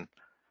resurrection,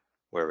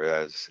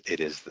 whereas it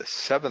is the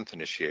seventh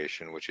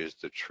initiation which is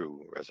the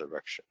true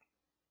resurrection.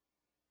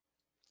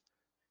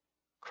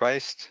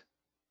 Christ,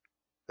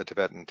 the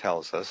Tibetan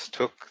tells us,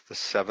 took the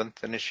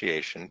seventh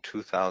initiation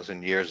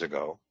 2,000 years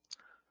ago,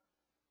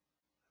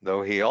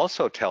 though he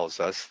also tells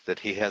us that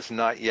he has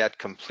not yet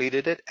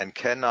completed it and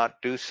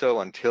cannot do so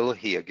until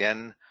he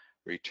again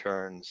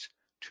returns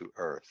to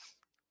earth.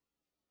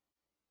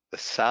 The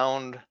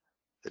sound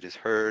that is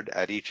heard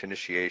at each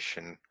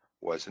initiation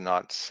was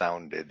not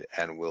sounded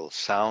and will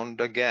sound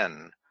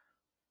again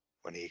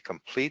when he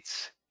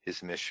completes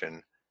his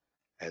mission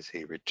as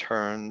he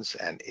returns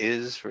and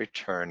is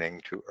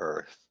returning to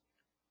earth.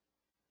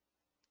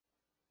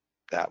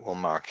 That will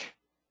mark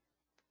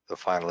the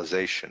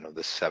finalization of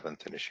the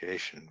seventh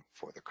initiation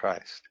for the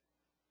Christ.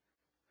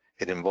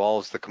 It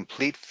involves the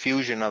complete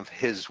fusion of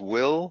his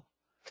will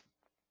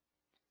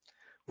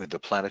with the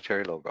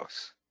planetary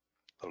Logos,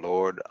 the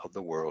Lord of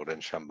the world in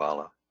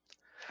Shambhala.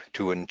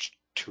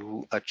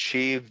 To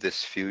achieve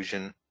this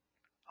fusion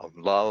of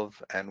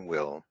love and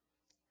will,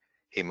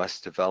 he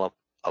must develop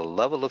a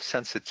level of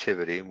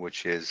sensitivity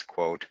which is,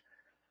 quote,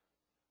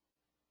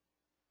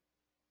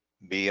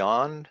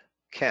 beyond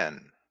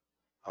ken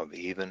of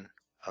even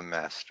a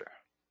master.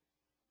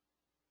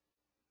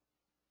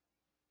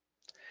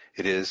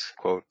 It is,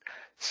 quote,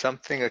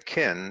 something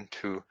akin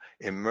to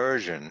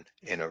immersion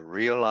in a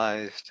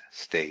realized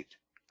state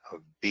of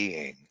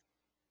being.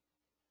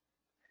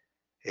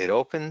 It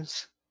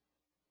opens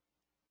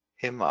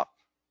him up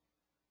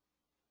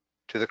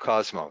to the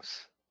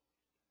cosmos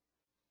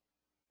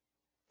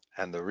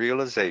and the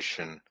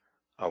realization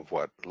of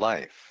what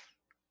life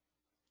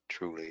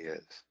truly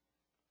is.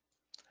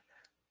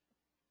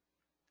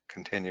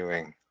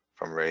 Continuing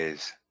from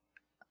Rays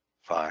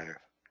 5.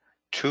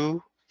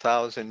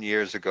 2,000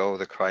 years ago,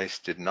 the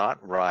Christ did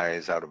not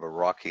rise out of a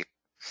rocky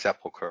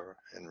sepulchre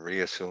and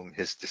reassume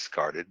his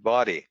discarded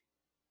body.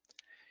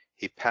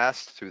 He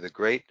passed through the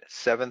great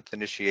seventh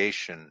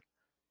initiation.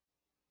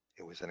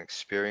 It was an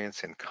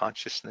experience in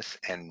consciousness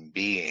and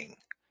being.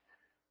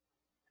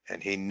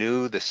 And he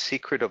knew the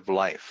secret of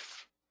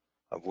life,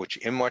 of which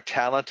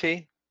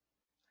immortality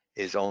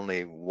is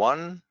only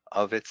one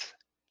of its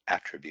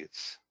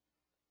attributes.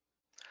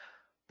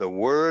 The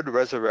word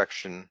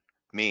resurrection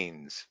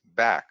means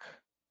back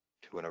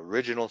to an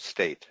original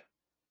state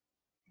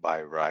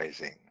by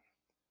rising.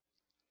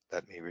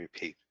 Let me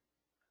repeat.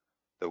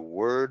 The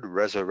word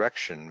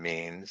resurrection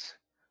means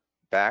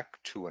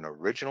back to an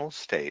original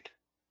state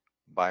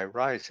by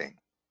rising.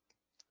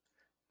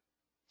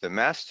 The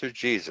Master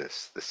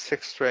Jesus, the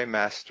sixth ray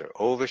master,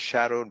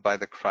 overshadowed by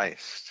the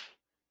Christ,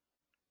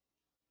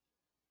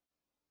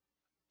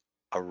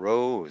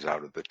 arose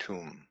out of the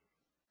tomb.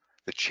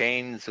 The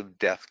chains of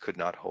death could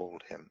not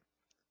hold him.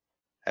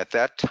 At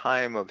that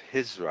time of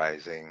his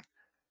rising,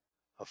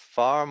 a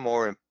far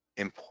more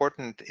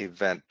important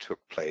event took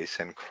place,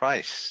 and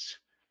Christ,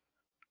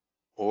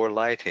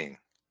 o'erlighting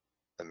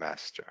the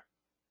Master,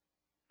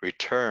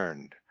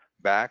 returned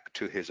back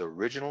to his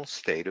original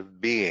state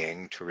of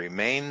being to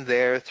remain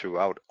there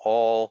throughout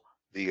all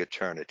the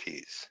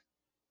eternities.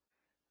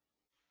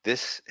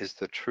 This is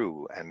the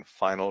true and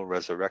final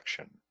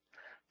resurrection.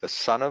 The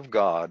Son of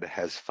God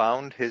has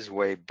found his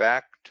way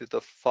back to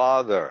the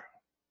Father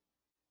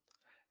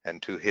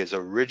and to his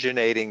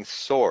originating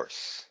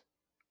source,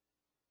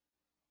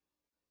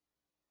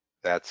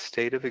 that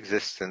state of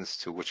existence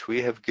to which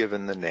we have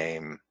given the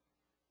name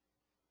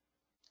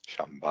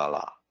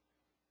Shambhala.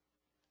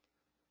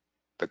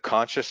 The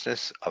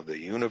consciousness of the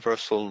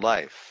universal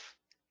life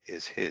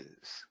is his.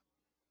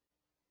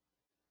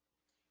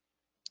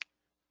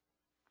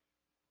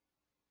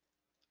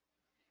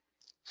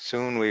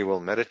 Soon we will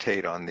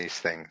meditate on these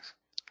things,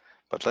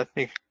 but let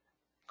me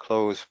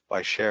close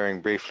by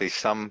sharing briefly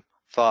some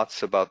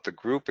thoughts about the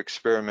group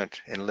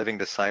experiment in living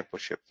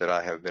discipleship that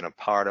I have been a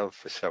part of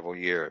for several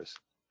years.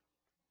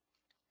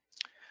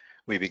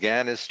 We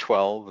began as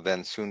 12,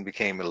 then soon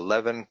became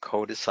 11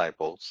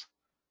 co-disciples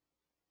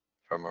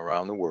from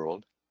around the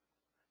world,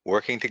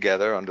 working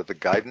together under the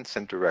guidance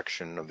and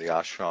direction of the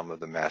ashram of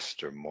the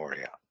Master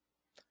Morya.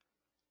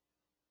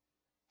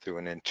 through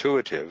an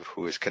intuitive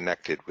who is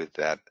connected with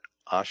that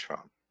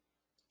ashram.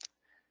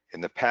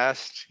 In the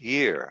past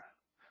year,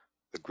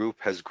 the group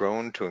has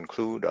grown to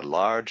include a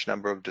large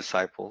number of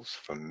disciples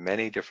from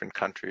many different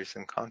countries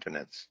and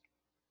continents.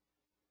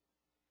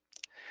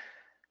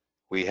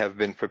 We have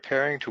been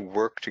preparing to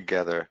work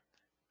together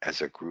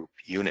as a group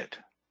unit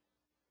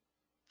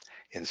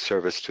in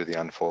service to the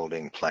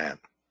unfolding plan.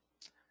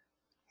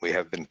 We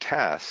have been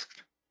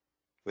tasked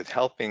with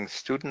helping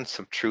students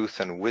of truth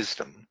and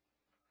wisdom,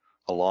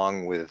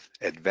 along with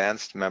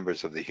advanced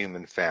members of the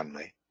human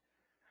family,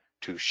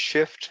 to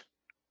shift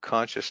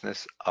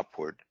consciousness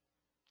upward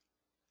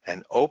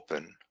and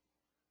open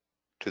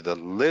to the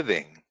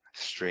living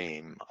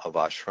stream of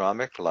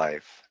ashramic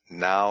life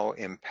now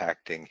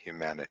impacting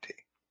humanity.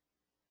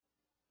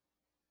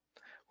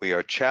 We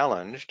are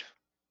challenged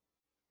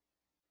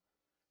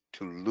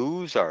to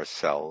lose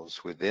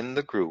ourselves within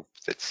the group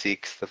that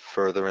seeks the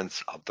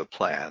furtherance of the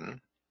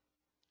plan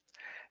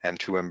and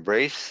to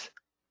embrace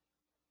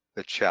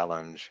the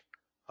challenge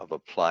of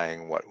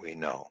applying what we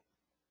know,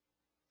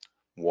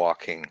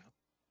 walking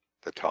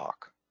the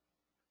talk,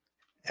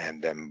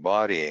 and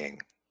embodying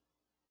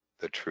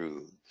the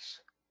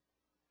truths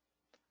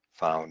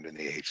found in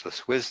the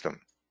ageless wisdom.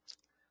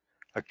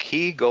 A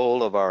key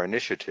goal of our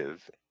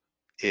initiative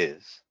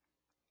is,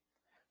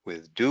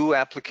 with due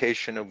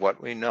application of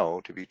what we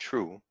know to be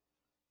true,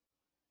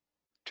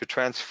 to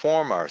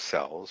transform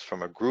ourselves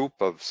from a group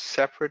of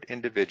separate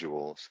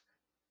individuals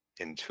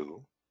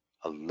into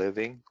a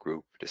living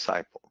group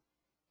disciple.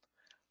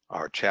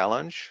 Our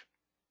challenge,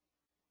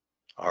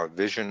 our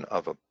vision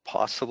of a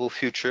possible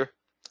future,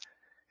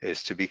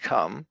 is to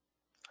become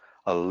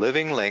a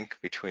living link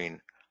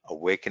between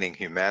awakening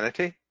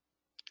humanity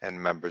and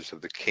members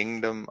of the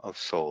kingdom of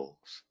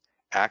souls,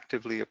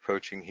 actively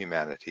approaching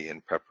humanity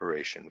in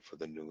preparation for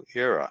the new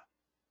era.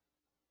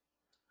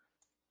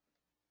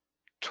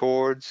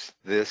 Towards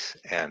this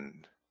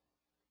end,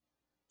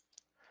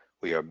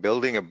 we are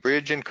building a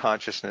bridge in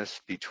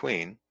consciousness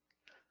between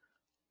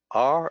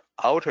our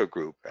outer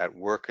group at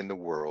work in the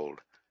world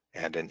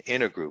and an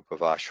inner group of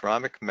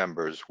ashramic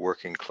members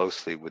working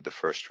closely with the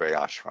First Ray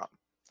Ashram.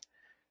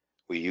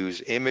 We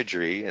use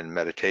imagery and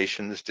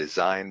meditations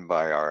designed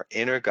by our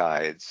inner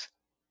guides,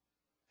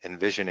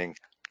 envisioning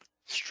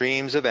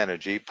streams of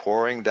energy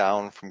pouring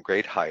down from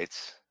great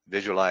heights,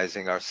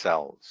 visualizing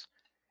ourselves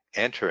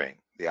entering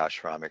the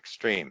ashramic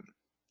stream.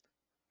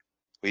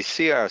 We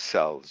see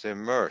ourselves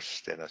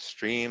immersed in a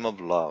stream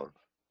of love,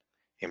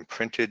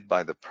 imprinted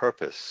by the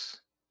purpose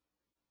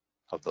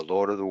of the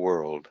Lord of the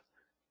world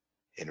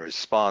in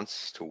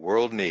response to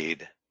world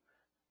need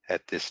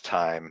at this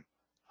time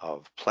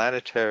of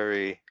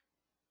planetary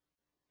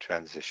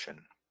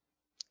transition,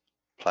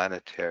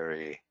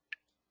 planetary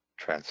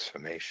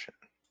transformation.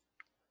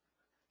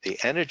 The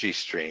energy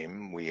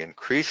stream, we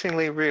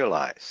increasingly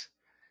realize,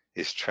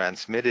 is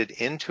transmitted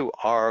into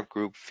our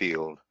group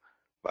field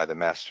by the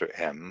Master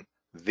M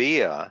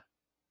via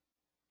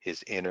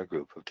his inner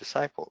group of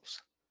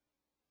disciples.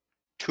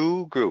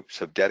 Two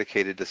groups of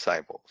dedicated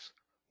disciples,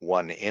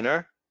 one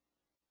inner,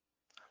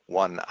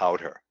 one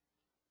outer,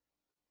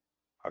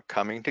 are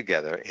coming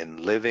together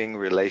in living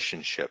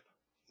relationship,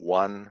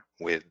 one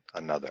with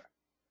another.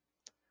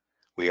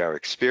 We are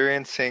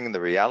experiencing the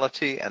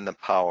reality and the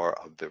power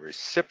of the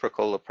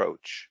reciprocal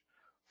approach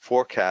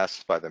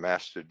forecast by the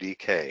Master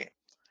DK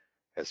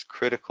as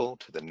critical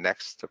to the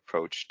next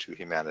approach to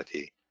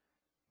humanity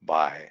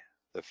by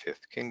the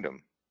Fifth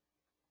Kingdom.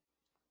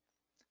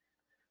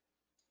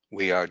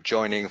 We are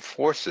joining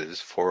forces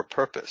for a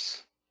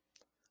purpose.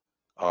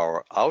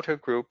 Our outer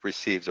group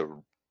receives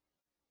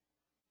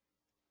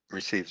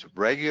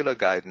regular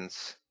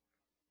guidance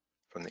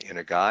from the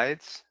inner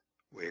guides.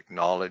 We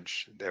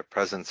acknowledge their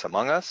presence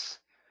among us,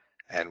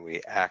 and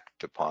we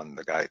act upon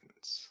the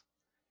guidance.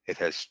 It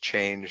has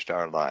changed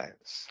our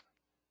lives.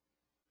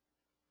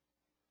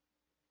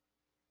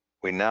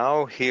 We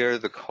now hear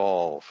the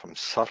call from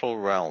subtle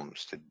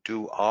realms to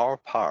do our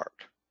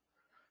part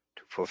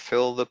to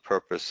fulfill the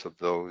purpose of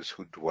those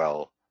who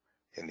dwell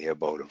in the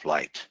abode of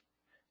light,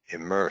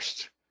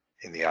 immersed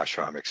in the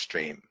ashramic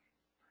stream.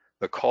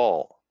 The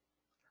call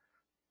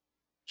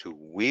to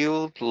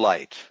wield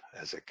light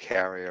as a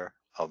carrier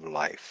of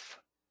life,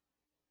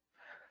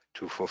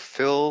 to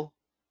fulfill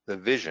the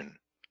vision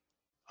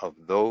of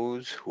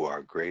those who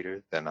are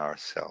greater than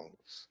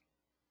ourselves.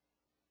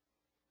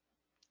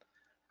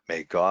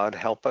 May God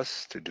help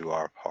us to do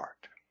our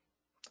part.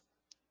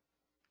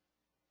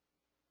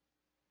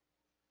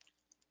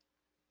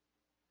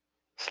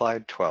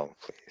 Slide 12,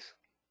 please.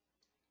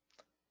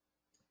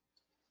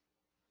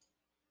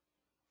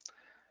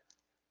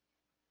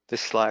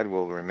 This slide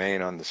will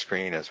remain on the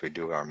screen as we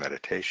do our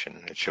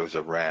meditation. It shows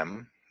a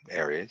ram,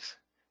 Aries,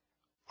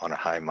 on a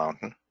high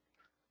mountain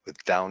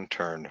with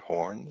downturned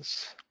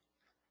horns,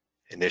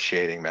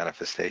 initiating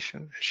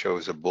manifestation. It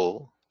shows a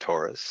bull,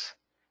 Taurus,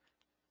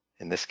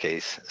 in this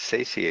case,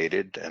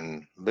 satiated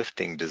and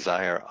lifting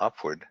desire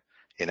upward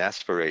in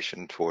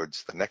aspiration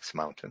towards the next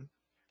mountain.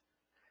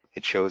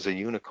 It shows a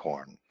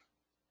unicorn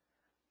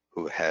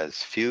who has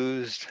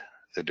fused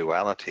the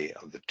duality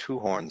of the two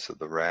horns of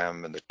the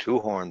ram and the two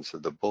horns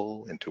of the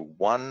bull into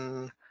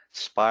one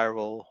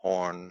spiral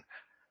horn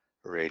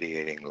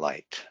radiating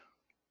light.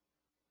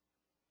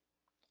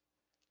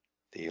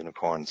 The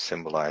unicorn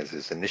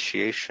symbolizes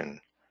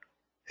initiation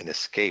and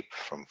escape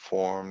from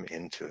form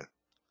into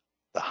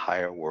the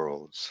higher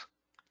worlds,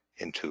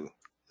 into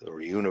the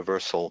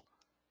universal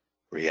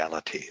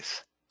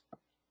realities.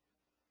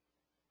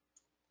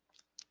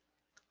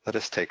 Let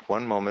us take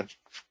one moment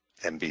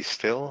and be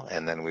still,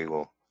 and then we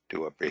will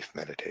do a brief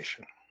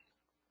meditation.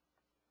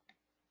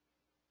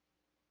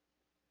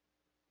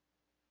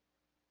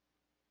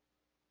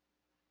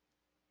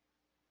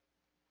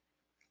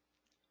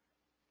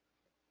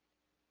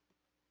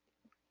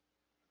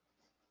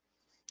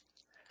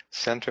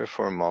 Center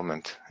for a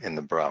moment in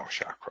the brow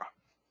chakra.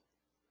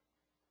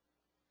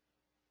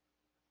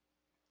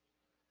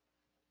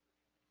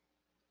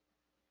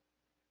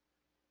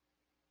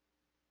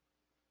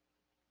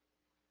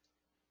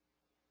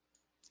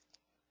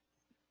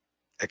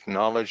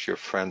 Acknowledge your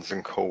friends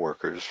and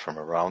co-workers from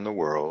around the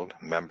world,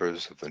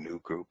 members of the new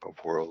group of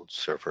world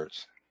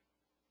servers.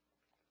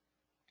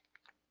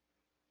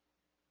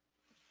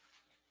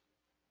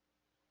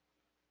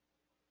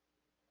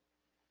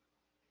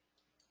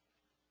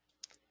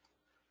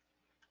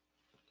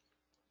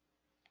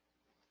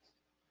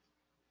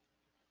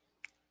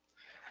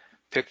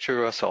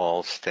 Picture us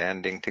all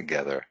standing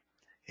together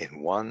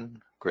in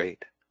one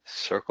great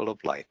circle of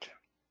light.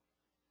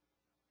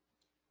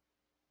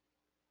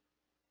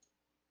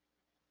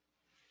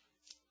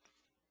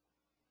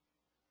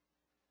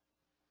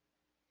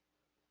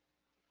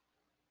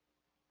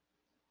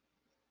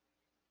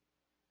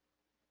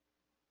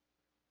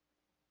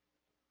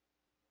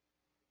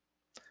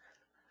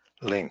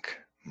 Link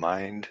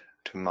mind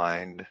to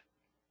mind,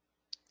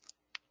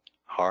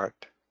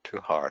 heart to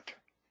heart.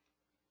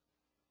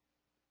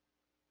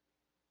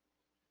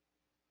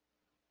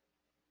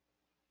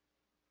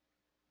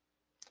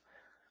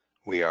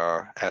 We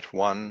are at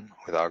one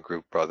with our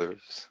group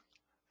brothers,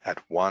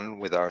 at one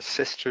with our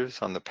sisters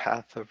on the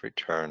path of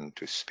return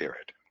to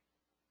spirit.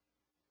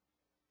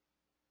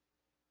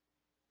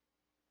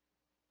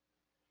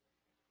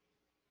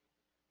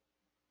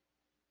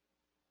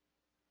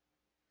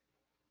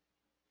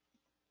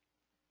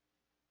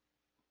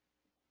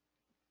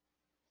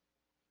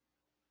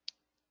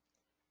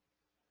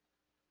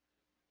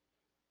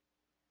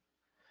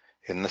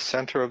 In the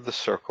center of the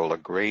circle, a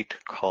great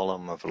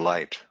column of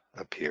light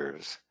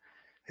appears,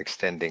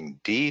 extending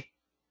deep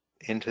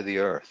into the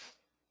earth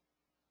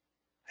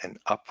and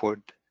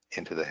upward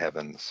into the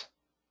heavens.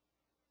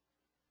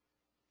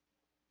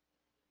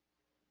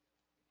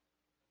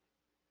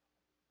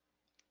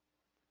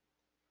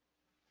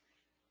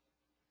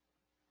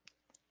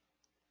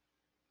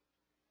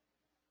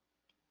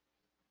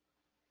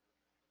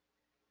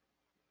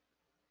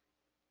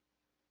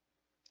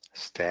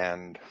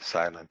 Stand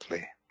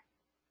silently.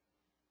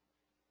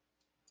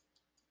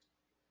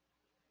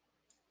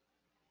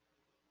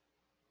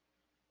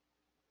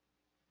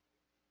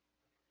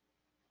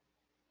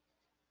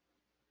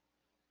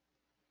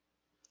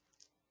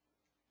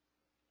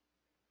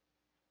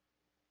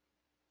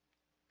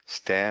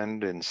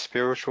 Stand in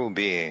spiritual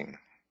being,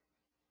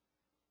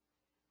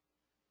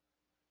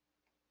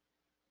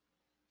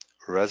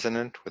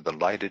 resonant with the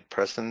lighted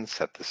presence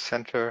at the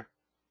center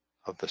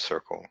of the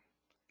circle,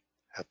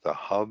 at the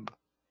hub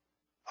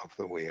of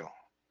the wheel.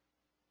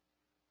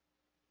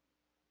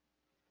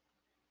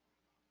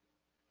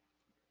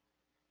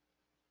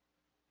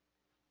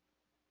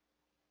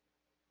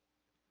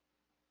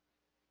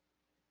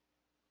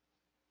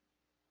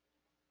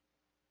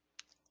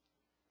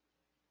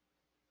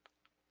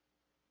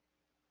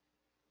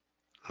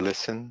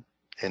 Listen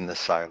in the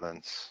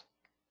silence.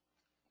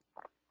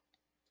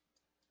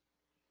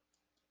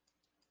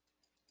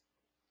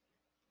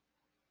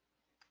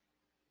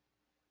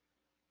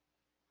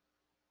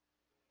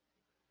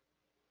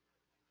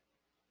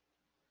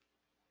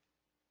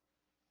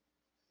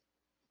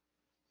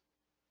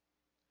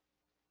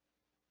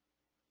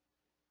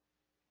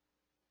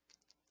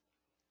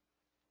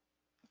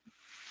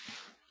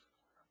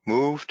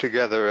 Move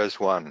together as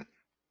one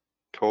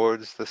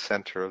towards the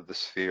center of the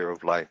sphere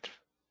of light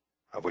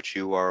of which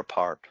you are a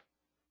part.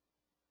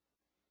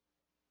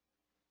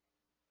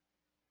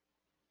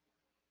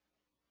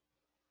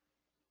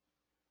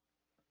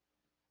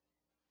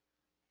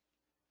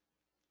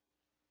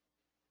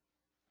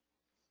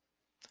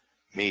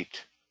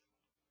 Meet,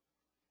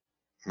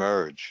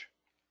 merge,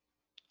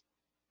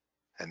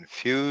 and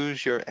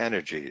fuse your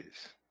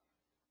energies,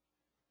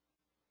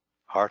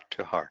 heart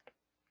to heart,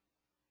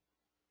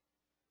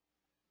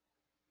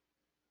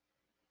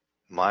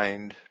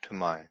 mind to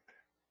mind,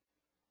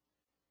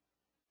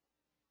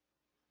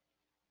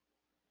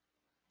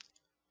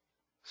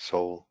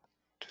 soul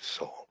to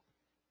soul.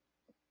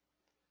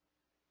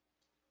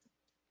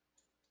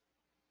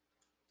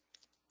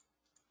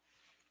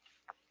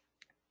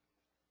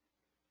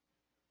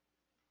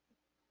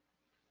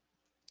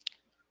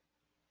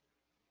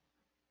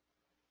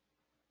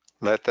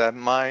 Let that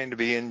mind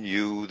be in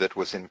you that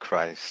was in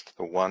Christ,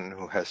 the one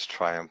who has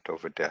triumphed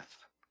over death.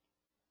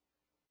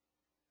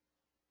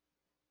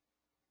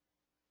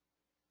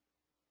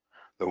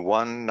 The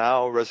one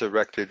now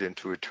resurrected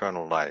into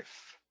eternal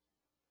life.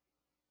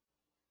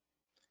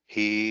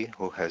 He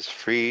who has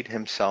freed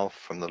himself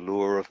from the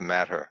lure of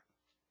matter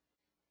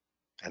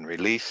and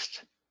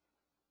released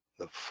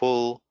the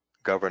full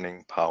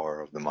governing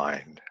power of the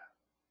mind.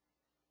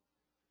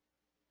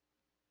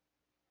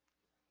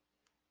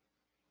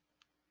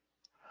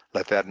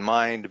 Let that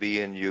mind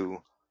be in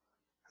you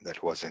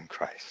that was in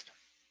Christ.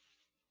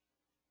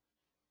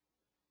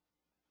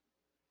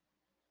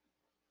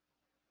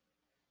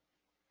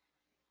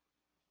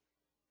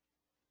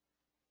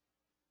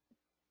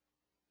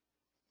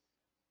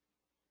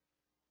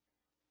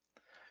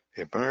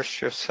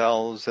 Immerse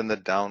yourselves in the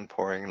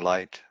downpouring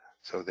light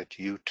so that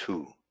you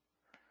too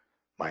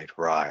might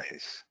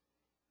rise.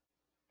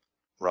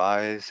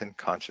 Rise in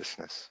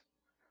consciousness,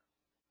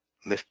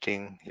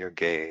 lifting your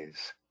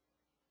gaze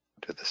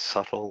to the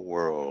subtle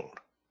world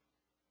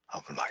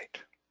of light.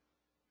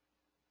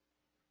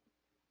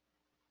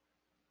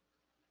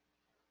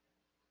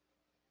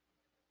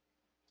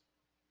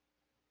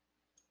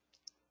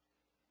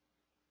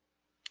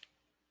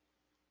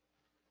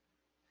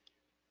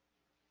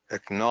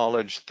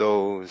 Acknowledge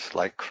those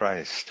like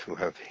Christ who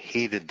have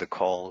heeded the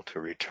call to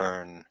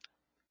return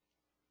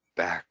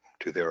back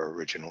to their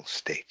original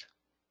state.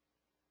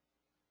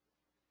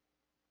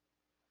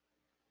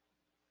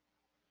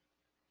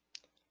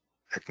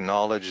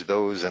 Acknowledge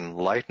those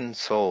enlightened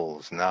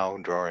souls now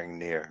drawing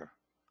near.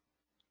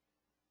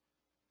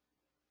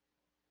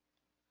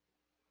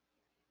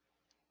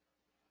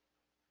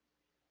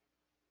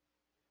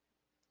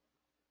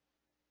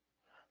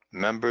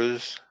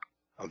 Members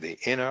of the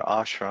inner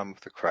ashram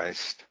of the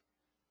Christ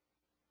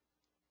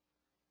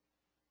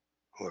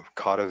who have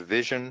caught a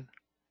vision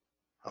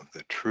of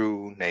the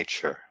true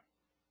nature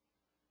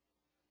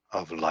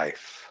of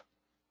life.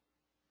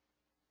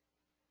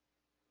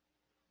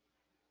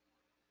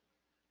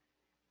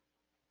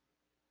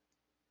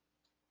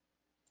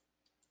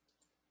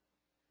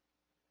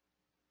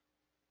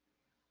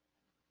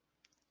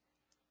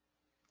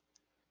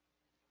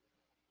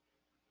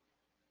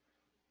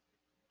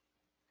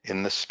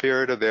 In the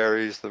spirit of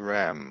Aries the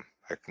Ram,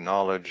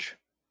 acknowledge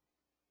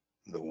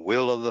the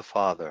will of the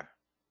Father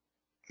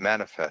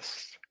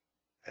manifest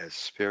as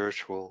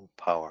spiritual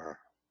power,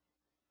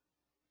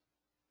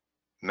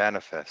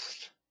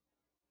 manifest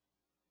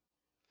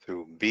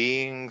through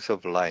beings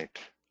of light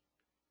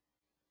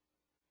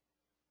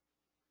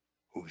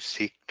who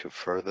seek to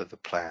further the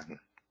plan,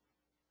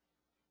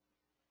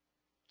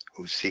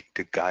 who seek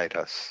to guide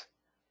us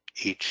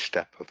each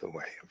step of the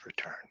way of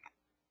return.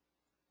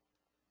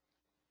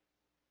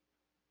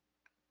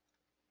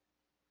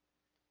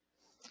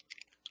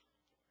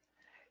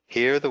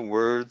 Hear the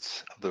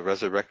words of the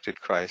resurrected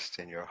Christ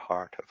in your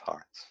heart of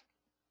hearts.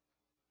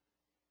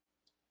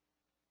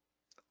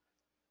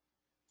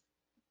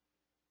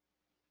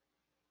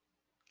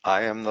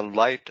 I am the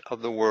light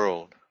of the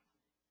world.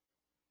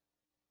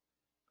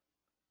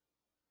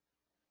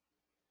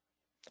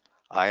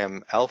 I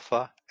am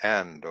Alpha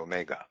and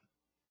Omega,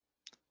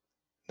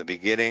 the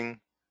beginning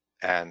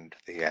and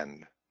the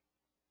end.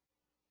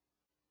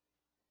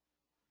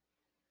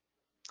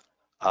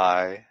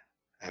 I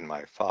and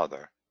my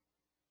Father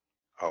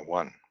are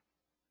one.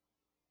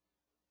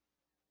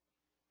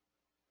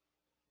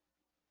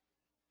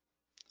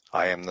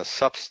 I am the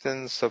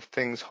substance of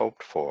things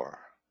hoped for,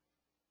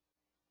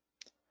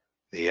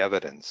 the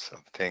evidence of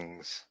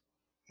things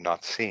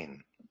not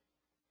seen.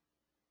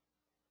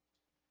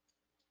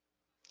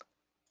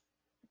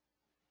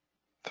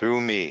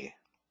 Through me,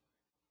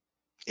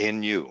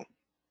 in you,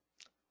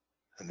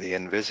 the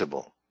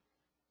invisible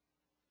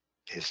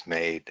is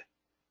made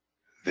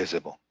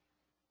visible.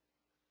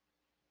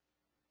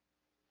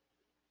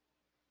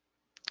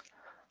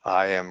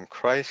 I am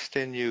Christ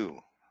in you,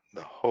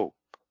 the hope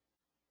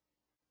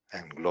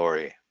and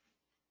glory.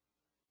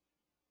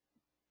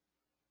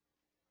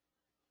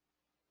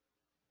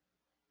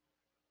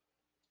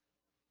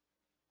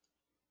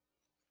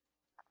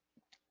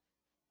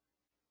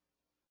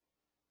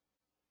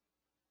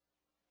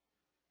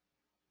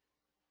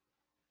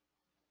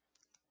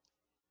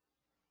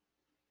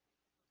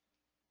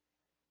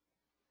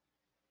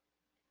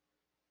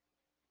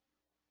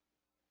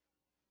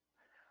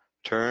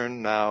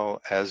 Turn now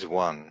as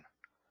one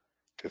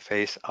to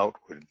face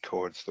outward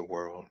towards the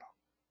world.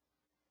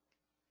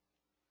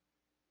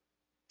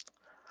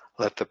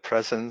 Let the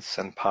presence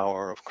and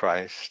power of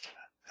Christ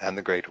and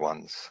the great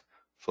ones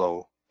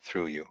flow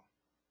through you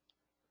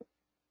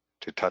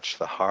to touch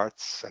the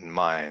hearts and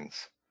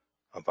minds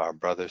of our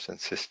brothers and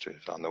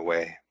sisters on the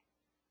way.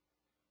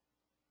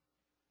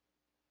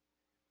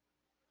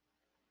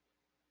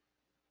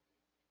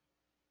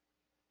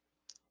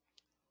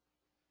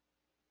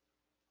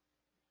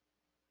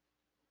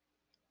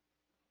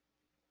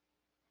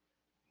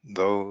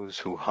 Those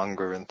who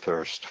hunger and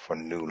thirst for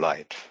new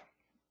light.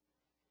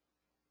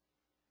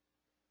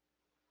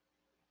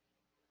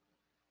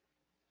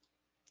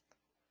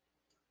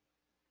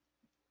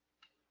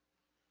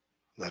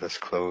 Let us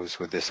close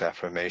with this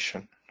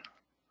affirmation.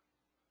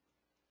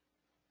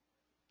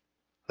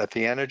 Let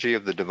the energy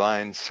of the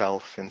Divine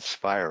Self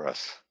inspire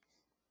us.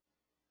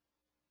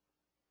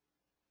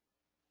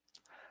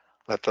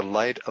 Let the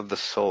light of the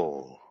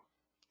soul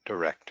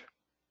direct.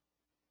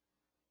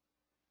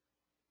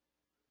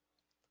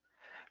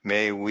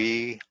 May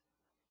we,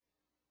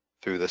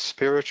 through the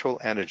spiritual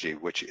energy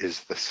which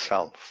is the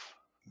Self,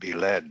 be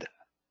led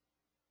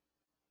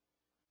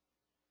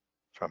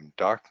from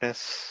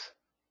darkness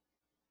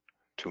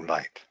to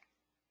light,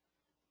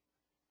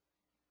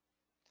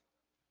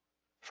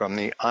 from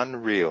the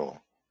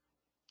unreal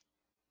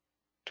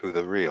to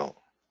the real,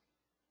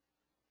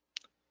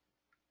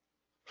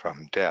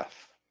 from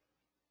death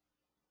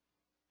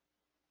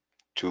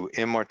to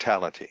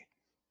immortality.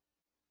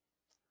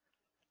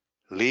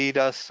 Lead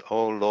us,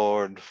 O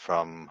Lord,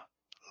 from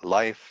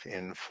life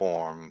in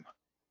form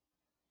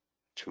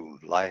to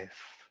life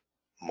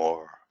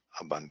more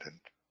abundant.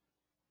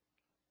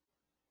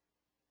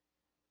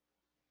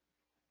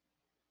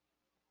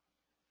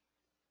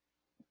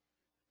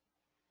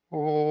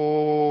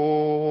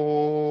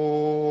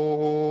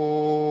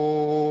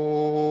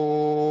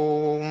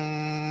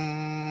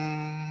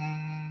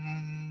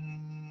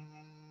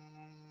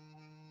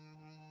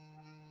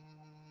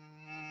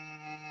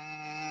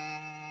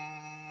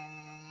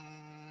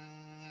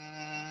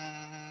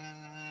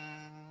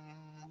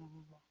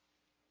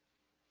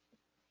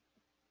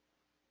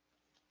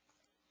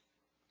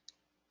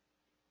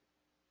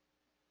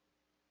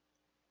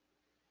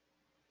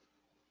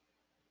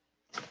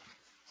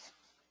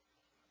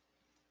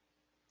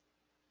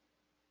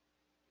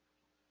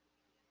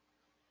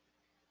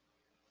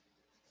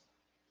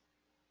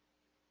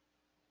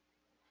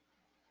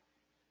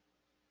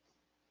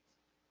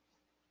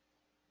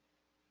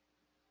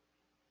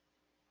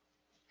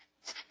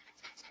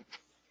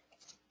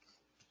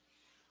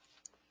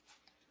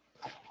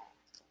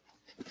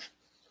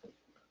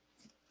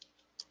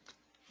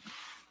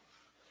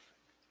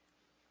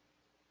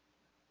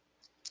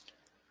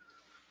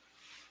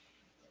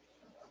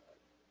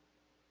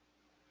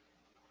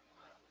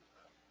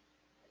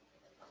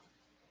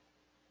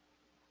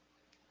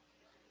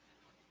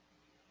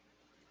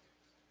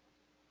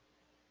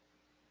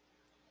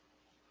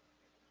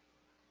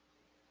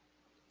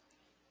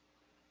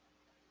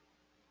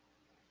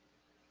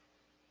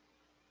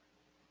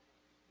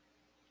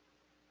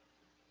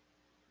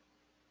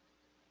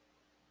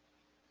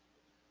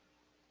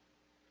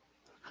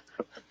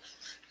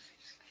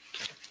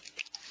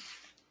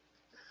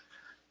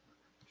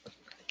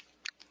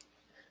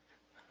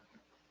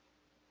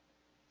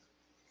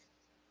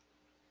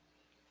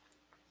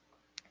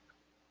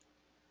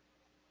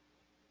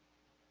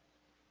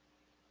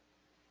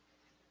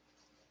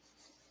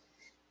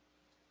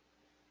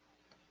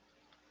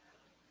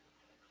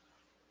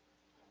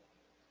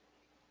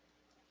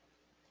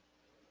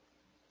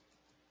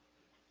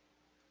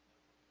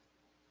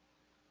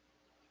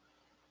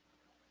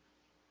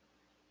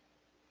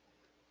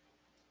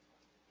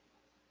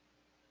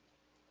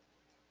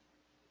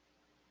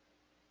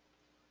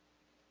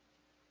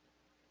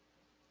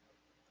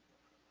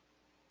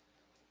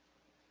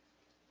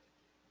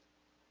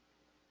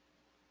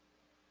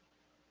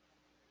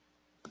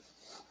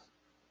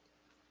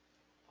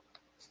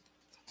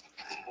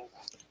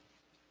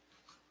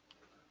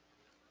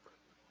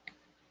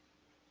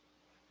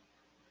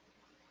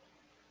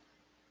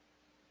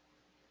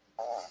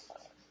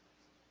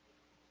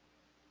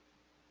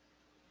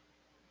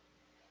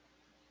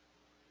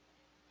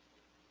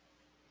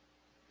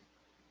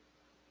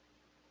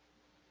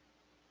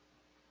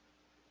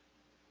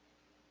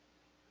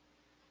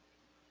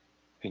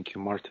 Thank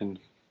you, Martin.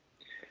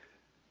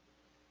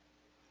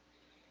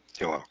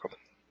 You're welcome.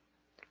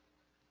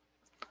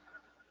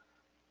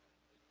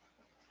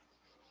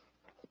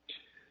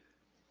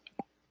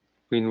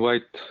 We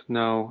invite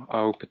now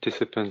our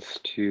participants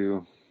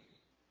to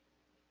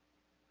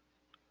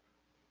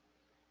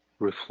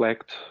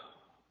reflect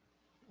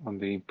on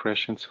the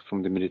impressions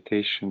from the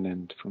meditation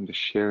and from the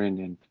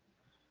sharing, and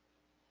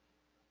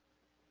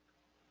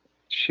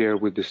share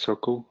with the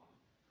circle.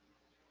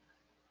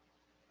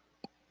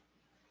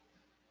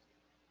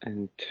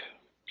 And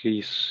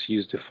please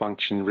use the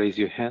function raise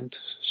your hand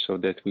so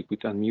that we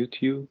could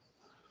unmute you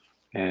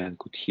and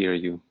could hear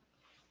you.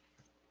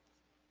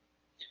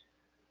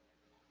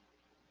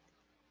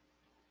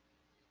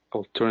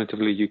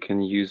 Alternatively, you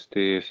can use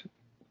the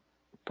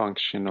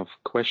function of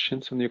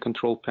questions on your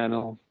control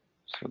panel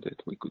so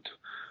that we could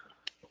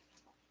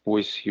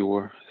voice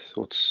your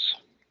thoughts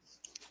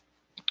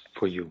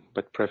for you,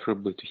 but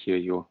preferably to hear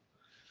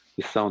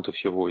the sound of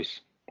your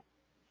voice.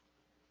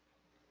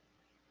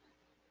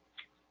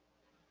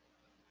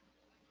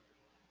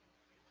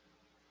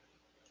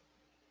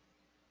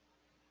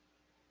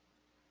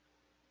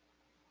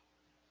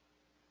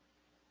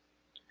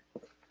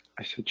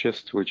 I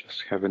suggest we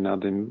just have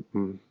another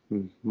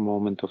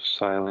moment of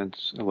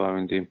silence,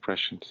 allowing the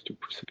impressions to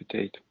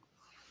precipitate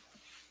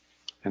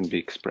and be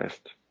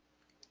expressed.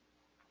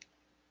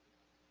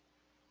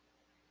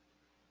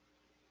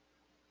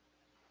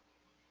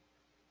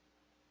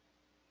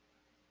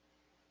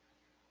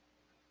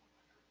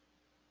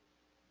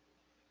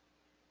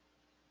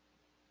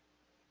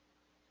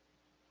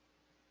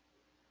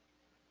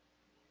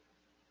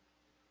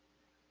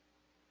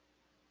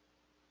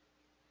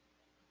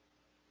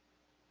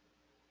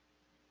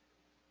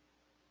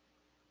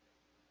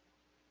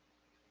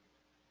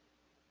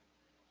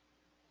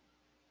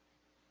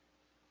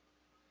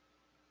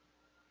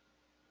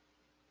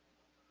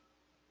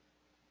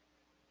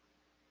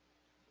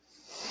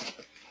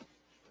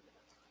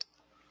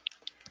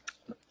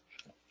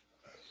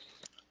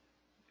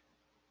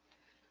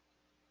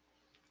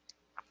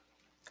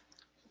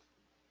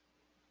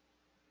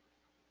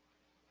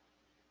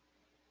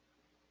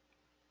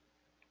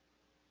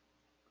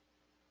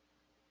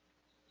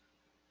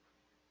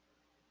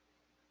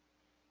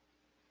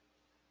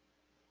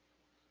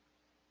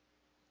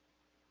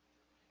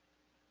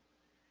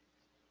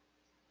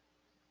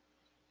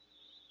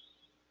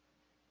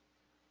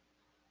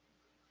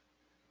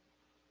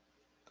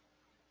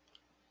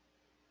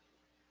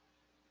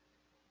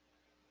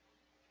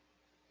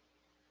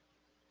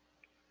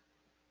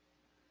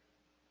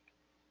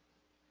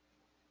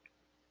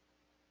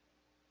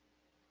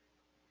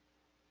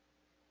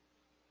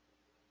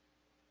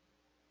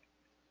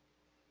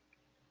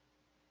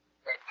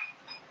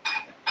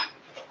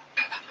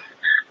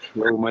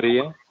 Hello,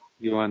 Maria.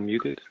 You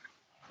unmuted.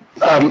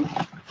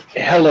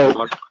 Hello.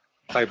 Bart.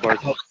 Hi, Bart.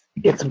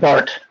 It's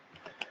Bart.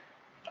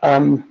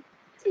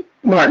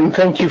 Martin,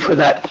 thank you for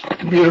that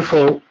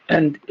beautiful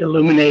and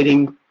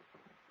illuminating,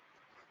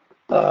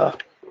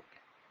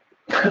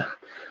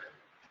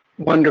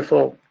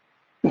 wonderful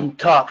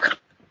talk.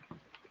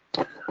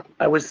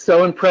 I was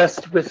so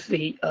impressed with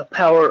the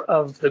power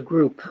of the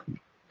group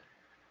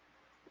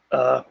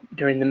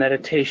during the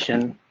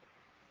meditation.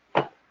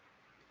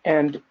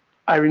 And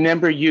I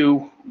remember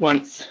you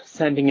once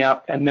sending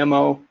out a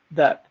memo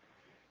that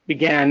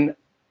began,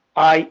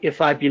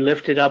 if I be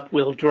lifted up,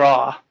 will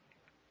draw.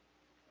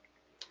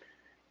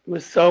 It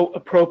was so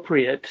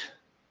appropriate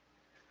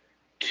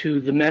to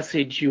the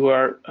message you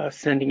are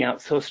sending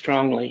out so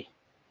strongly.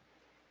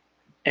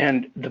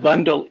 And the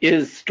bundle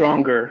is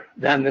stronger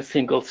than the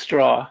single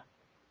straw,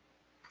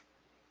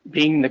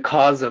 being the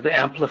cause of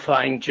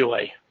amplifying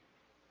joy.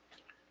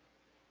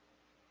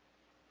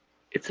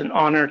 It's an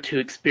honor to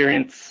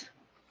experience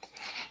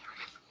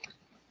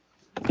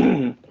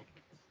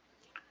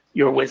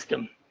your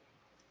wisdom.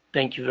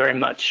 Thank you very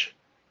much.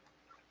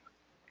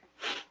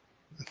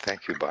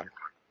 Thank you, Bart.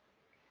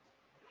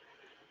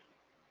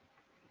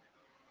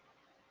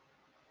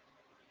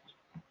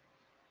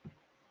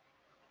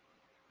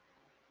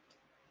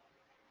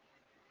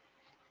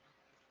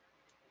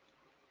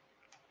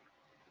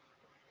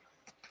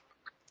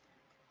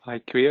 Hi,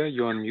 Kriya.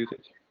 You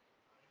unmuted.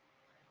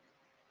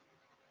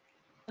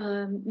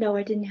 No,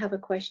 I didn't have a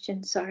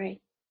question. Sorry.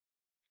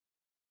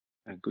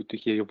 Good to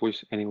hear your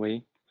voice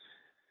anyway.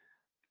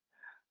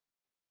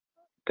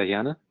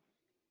 Diana.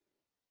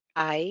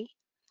 Hi.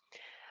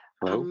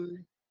 Hello.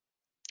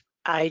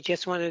 I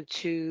just wanted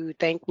to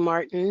thank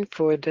Martin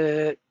for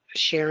the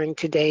sharing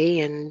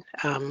today and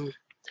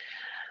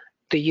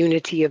the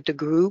unity of the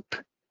group.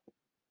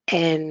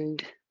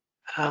 And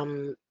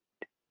I'm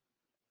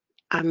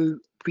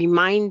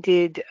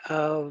reminded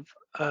of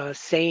a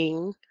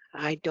saying,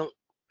 I don't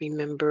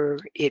remember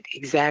it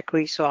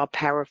exactly, so I'll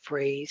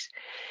paraphrase.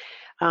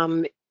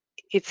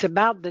 It's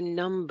about the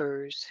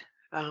numbers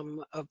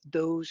of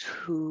those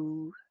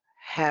who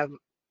have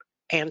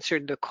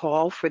answered the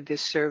call for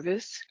this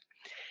service.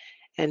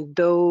 And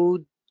though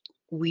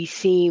we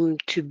seem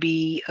to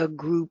be a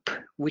group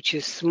which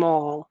is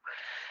small,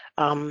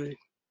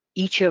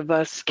 each of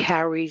us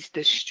carries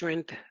the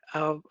strength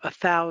of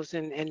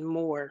 1,000 and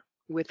more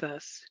with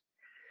us.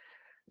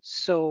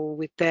 So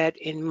with that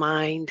in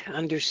mind,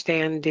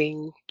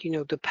 understanding,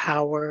 the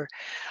power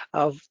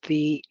of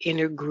the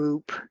inner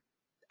group,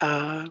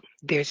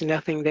 there's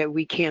nothing that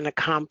we can't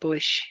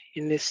accomplish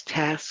in this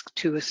task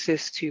to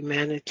assist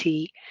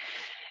humanity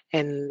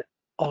and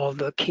all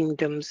the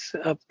kingdoms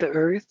of the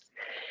earth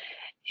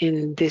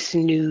in this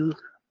new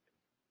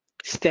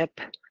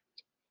step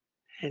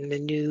and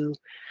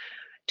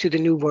to the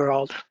new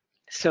world.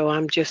 So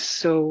I'm just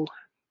so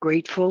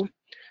grateful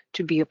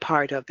to be a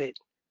part of it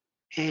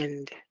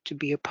and to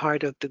be a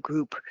part of the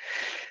group.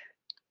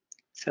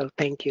 So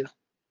thank you.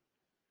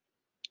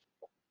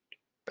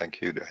 Thank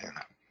you,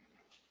 Diana.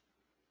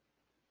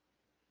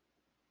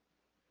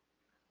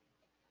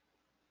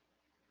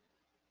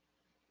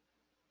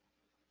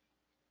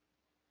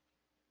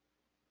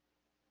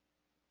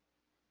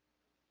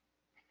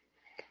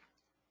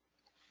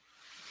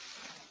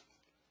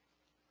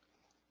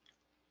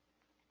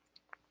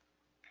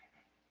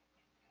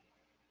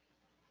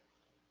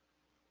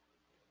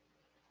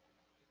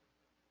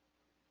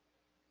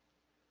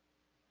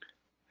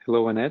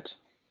 Hello, Annette.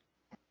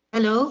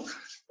 Hello.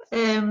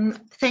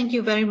 Thank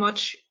you very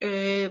much,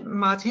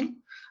 Martin.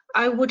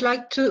 I would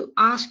like to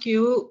ask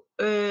you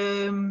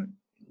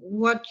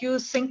what you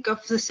think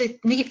of the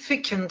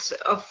significance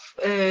of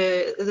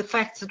the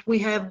fact that we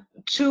have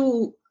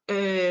two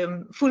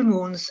full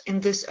moons in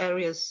these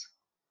areas.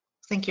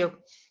 Thank you.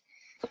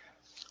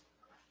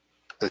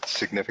 The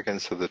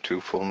significance of the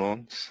two full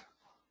moons?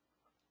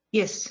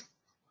 Yes.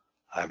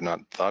 I've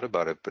not thought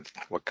about it, but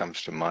what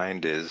comes to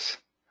mind is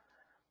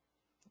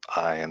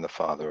I and the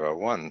Father are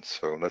one.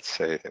 So let's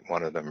say that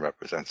one of them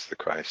represents the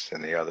Christ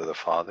and the other the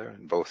Father,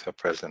 and both are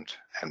present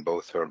and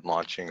both are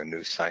launching a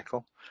new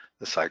cycle.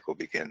 The cycle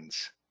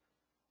begins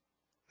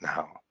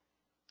now.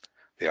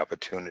 The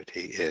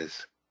opportunity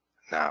is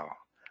now.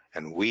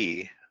 And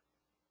we,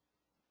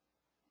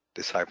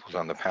 disciples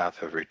on the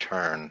path of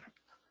return,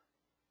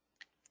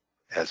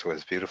 as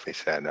was beautifully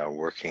said, are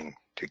working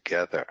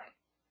together.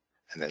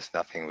 And there's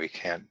nothing we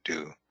can't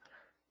do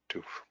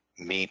to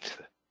meet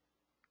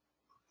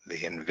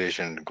the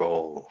envisioned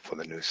goal for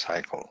the new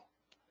cycle.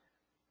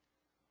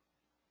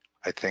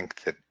 I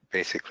think that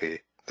basically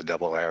the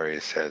double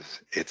Aries says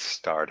it's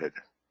started,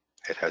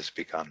 it has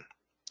begun.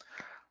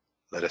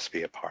 Let us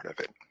be a part of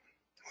it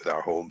with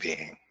our whole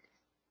being.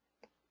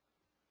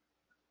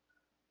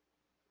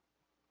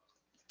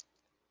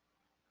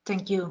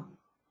 Thank you.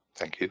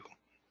 Thank you.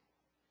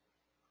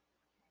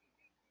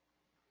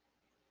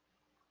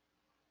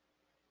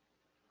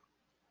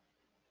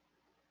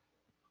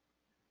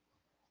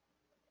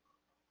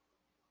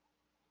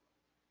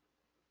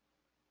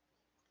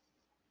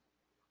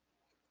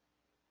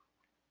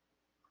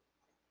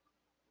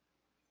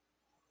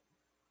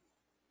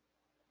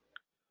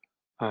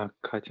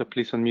 Katya,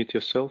 please unmute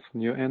yourself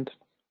on your end.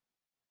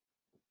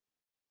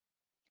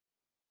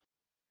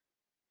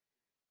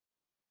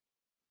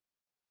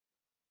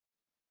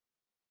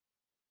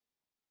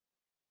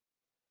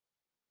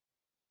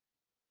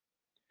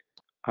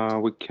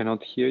 We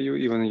cannot hear you,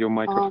 even your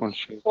microphone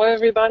shows. Hello,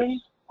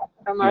 everybody.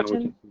 I'm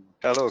Martin.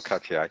 Hello,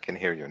 Katya. I can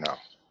hear you now.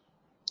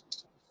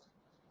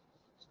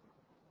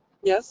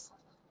 Yes?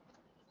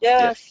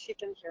 Yes, you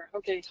can hear.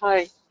 Okay,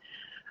 hi.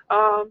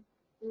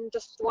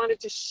 Just wanted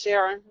to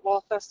share,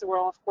 well, first of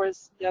all, of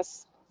course,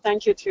 yes,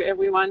 thank you to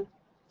everyone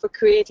for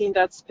creating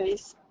that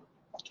space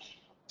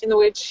in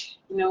which,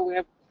 we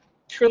are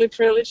truly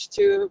privileged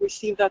to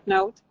receive that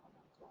note,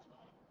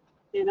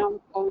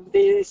 of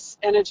this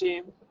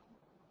energy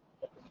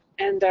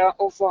and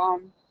of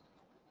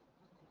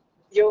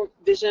your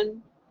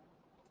vision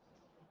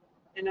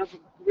and of a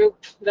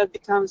group that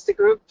becomes the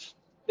group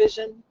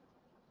vision.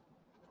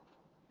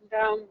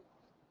 And,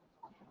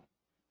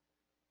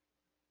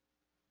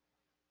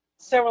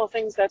 several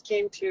things that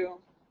came to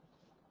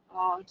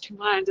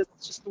mind.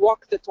 It's just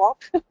walk the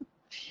talk.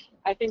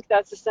 I think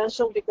that's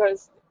essential,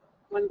 because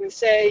when we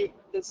say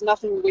there's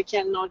nothing we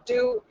cannot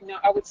do,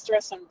 I would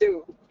stress on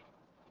do,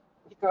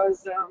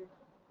 because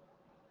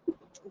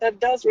that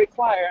does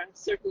require a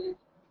certain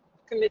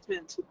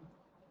commitment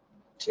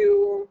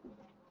to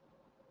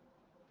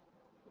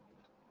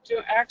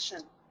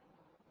action,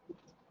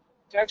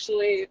 to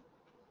actually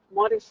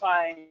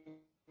modify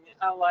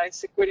our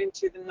lives according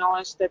to the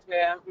knowledge that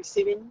we're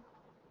receiving,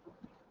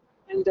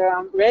 and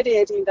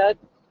radiating that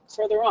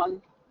further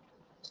on,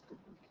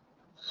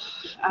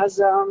 as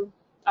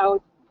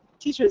our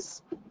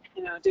teachers,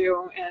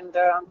 do, and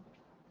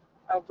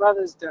our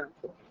brothers do,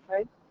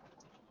 right?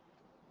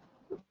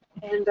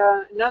 And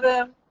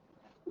another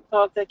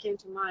thought that came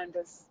to mind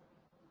is,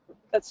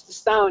 that's the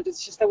sound.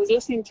 It's just I was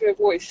listening to a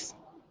voice,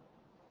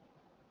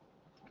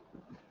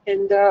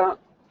 and the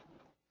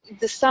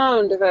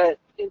sound of it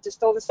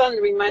just all of a sudden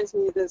reminds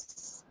me of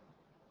this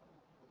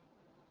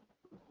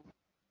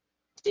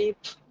deep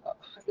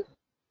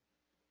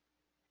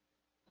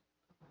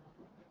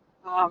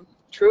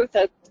truth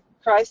that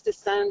Christ is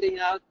sending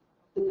out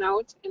the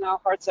note, and our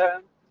hearts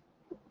are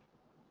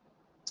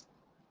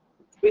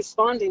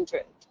responding to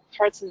it.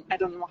 Hearts and, I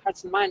don't know,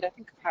 hearts and mind, I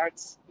think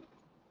hearts.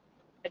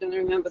 I don't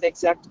remember the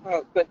exact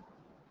quote, but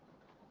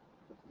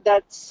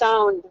that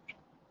sound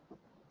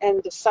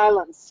and the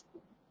silence,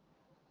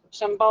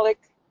 shambolic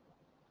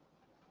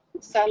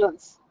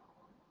silence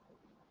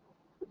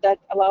that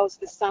allows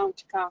the sound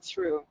to come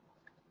through,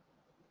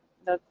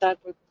 that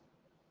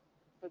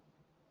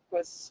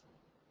was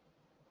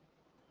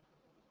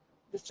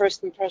the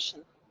first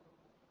impression,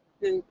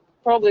 and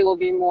probably will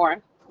be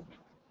more.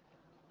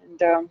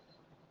 And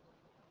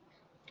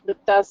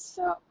but that's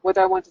what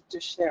I wanted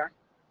to share.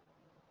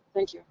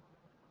 Thank you.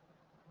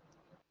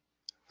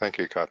 Thank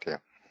you,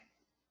 Katya.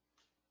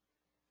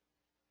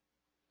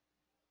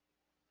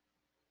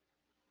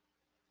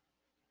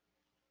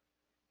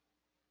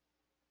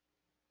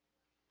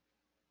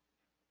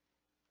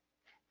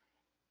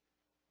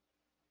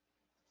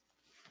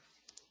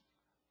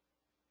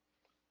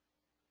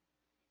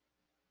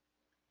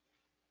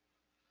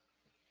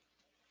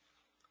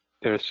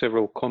 There are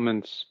several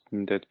comments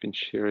that have been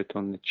shared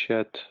on the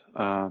chat.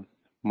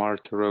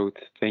 Marta wrote,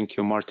 "Thank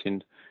you,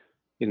 Martin.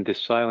 In the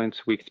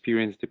silence, we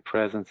experience the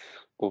presence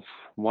of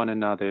one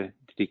another,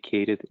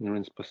 dedicated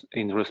in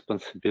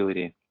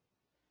responsibility."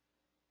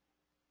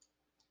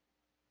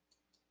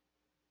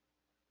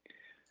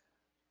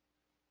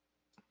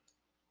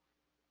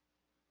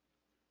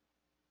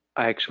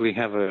 I actually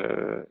have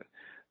a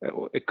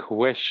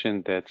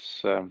question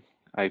that's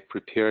I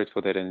prepared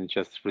for that, and it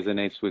just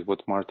resonates with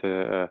what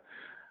Marta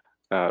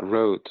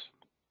wrote.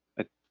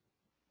 A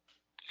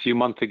few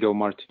months ago,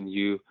 Martin,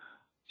 you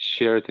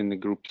shared in the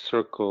group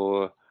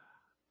circle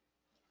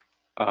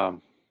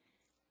an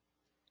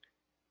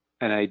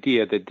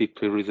idea that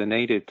deeply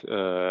resonated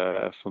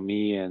for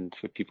me and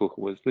for people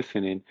who was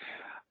listening.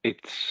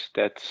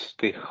 That's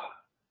the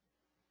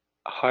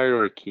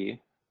hierarchy,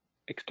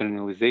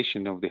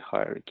 externalization of the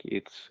hierarchy.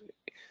 It's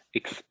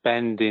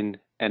expanding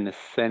and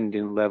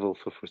ascending levels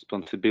of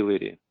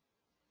responsibility.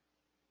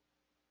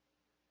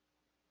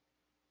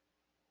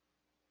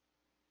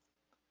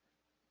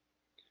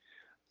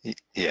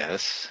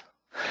 Yes.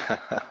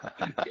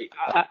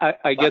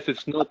 I guess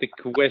it's not a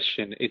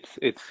question. It's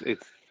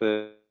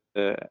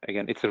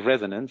again, it's a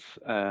resonance,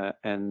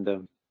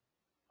 and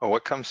Well,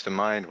 what comes to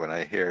mind when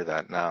I hear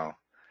that now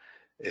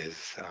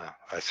is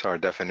I saw a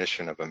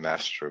definition of a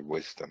master of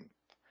wisdom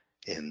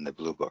in the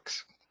blue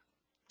books,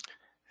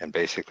 and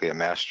basically a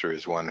master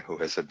is one who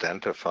has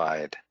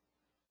identified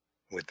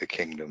with the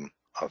kingdom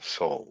of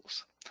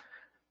souls.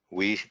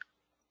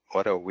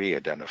 What are we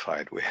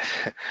identified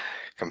with?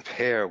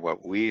 Compare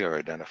what we are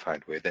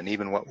identified with, and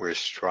even what we're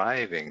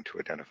striving to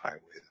identify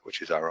with,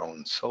 which is our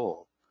own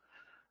soul,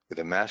 with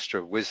a master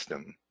of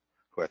wisdom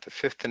who at the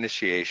fifth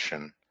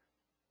initiation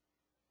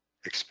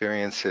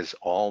experiences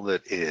all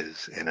that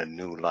is in a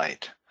new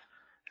light.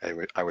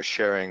 I was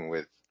sharing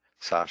with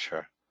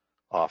Sasha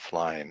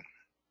offline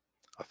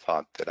a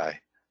thought that I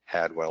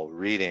had while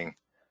reading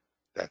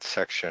that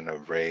section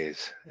of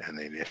rays and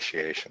the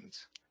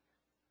initiations.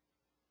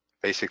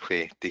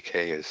 Basically,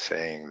 DK is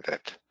saying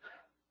that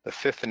the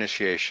fifth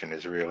initiation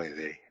is really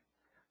the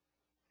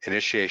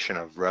initiation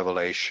of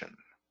revelation,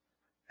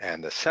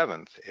 and the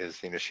seventh is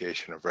the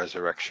initiation of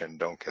resurrection.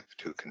 Don't get the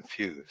two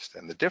confused.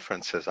 And the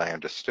difference, as I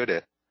understood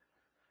it,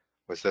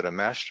 was that a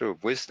master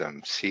of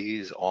wisdom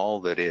sees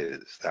all that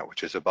is, that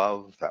which is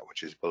above, that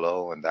which is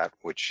below, and that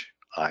which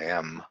I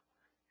am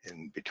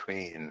in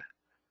between,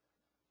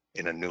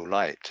 in a new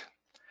light.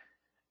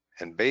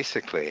 And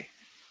basically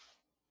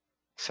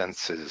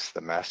senses,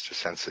 the master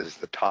senses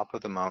the top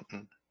of the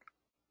mountain,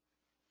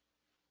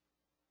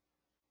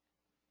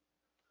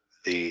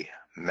 the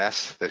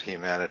mess that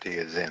humanity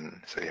is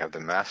in. So you have the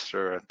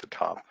master at the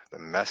top, the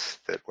mess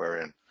that we're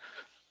in,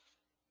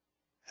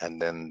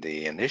 and then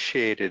the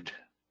initiated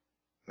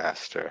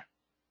master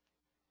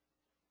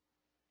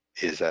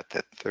is at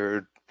that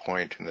third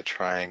point in the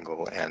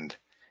triangle, and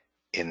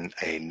in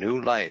a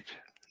new light,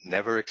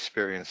 never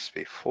experienced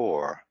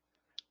before,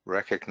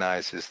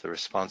 recognizes the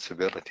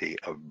responsibility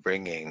of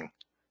bringing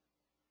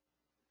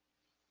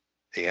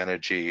the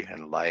energy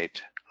and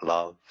light,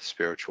 love,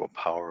 spiritual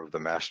power of the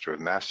Master of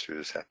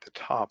Masters at the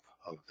top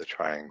of the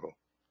triangle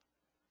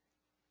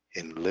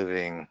in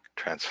living,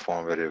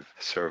 transformative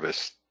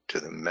service to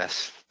the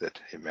mess that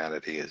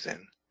humanity is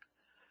in.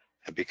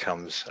 It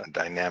becomes a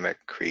dynamic,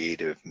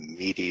 creative,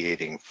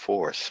 mediating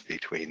force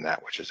between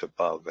that which is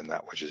above and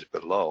that which is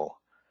below.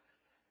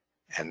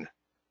 And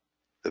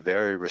the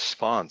very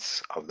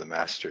response of the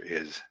Master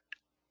is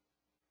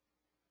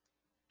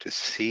to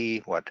see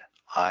what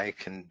I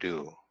can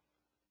do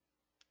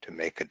to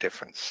make a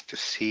difference, to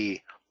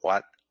see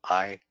what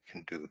I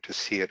can do, to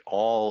see it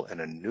all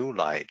in a new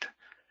light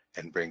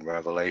and bring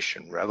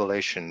revelation.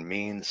 Revelation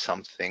means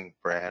something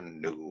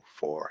brand new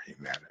for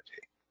humanity.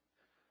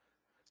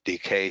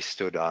 DK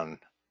stood on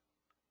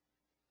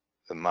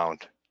the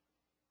mount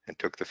and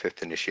took the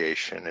fifth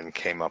initiation and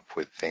came up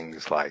with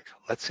things like,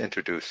 let's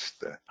introduce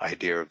the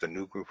idea of the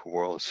new group of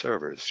world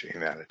servers to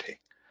humanity.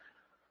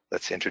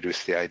 Let's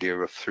introduce the idea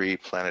of 3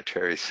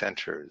 planetary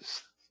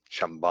centers,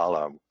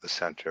 Shambhala, the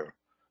center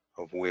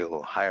of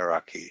will,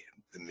 hierarchy,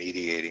 the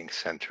mediating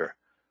center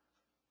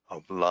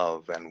of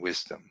love and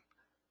wisdom,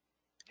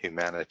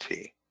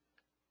 humanity,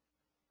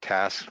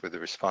 tasked with the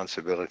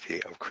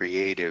responsibility of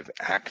creative,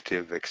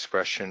 active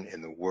expression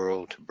in the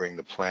world to bring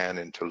the plan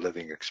into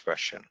living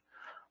expression.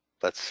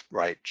 Let's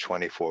write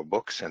 24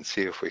 books and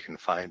see if we can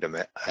find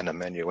an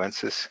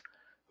amanuensis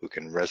who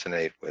can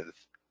resonate with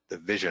the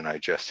vision I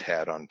just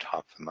had on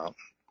top of the mountain.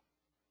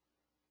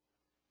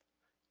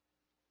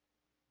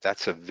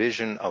 That's a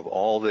vision of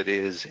all that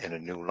is in a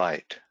new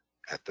light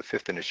at the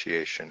fifth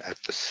initiation. At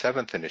the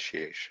seventh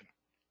initiation,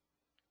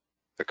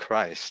 the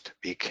Christ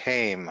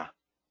became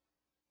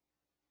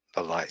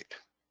the light.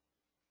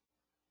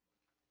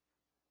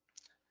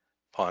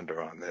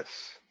 Ponder on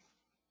this.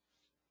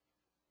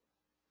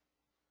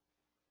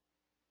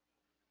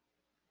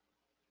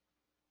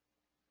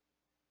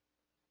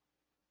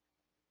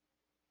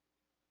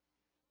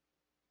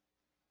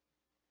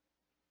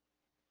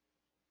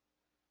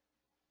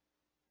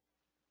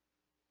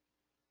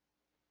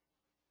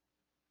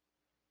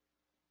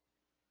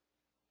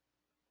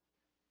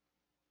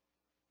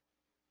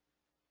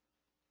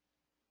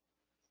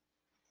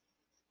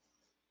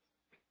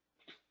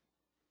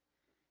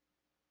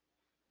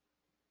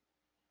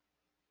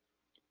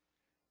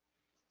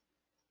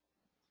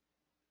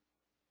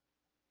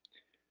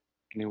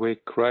 In a way,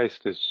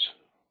 Christ is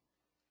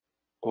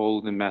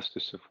all the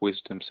masters of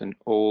wisdoms and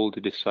all the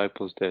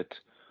disciples that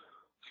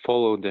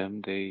follow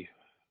them. They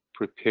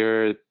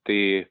prepare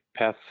the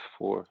path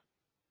for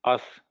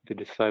us, the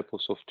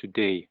disciples of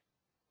today.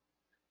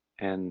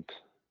 And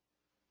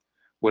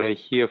what I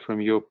hear from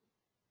your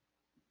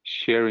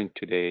sharing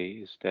today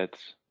is that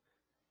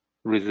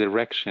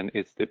resurrection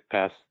is the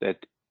path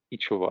that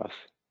each of us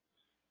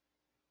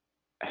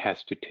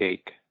has to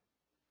take.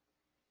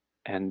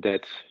 And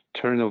that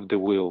turn of the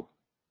will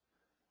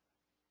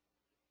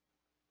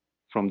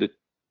from the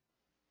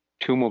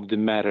tomb of the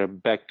matter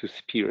back to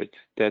spirit,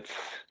 that's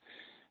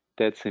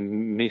a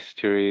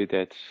mystery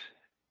that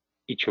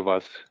each of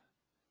us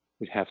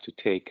would have to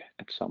take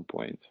at some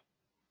point.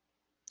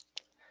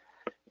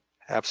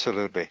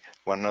 Absolutely.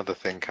 One other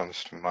thing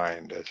comes to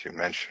mind, as you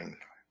mentioned,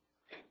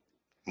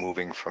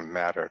 moving from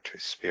matter to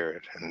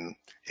spirit. And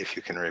if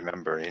you can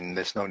remember, and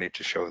there's no need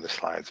to show the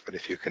slides, but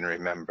if you can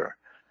remember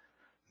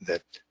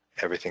that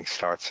everything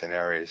starts in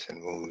Aries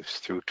and moves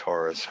through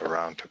Taurus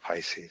around to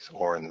Pisces,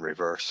 or in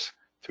reverse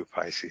through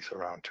Pisces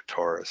around to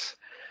Taurus.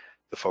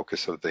 The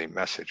focus of the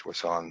message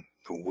was on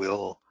the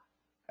will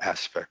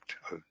aspect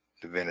of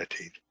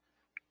divinity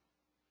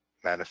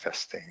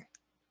manifesting,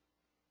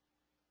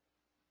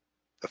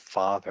 the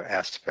Father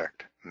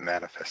aspect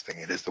manifesting.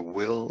 It is the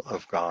will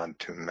of God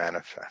to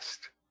manifest.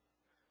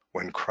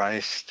 When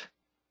Christ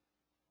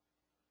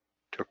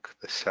took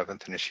the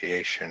seventh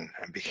initiation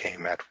and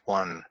became at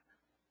one,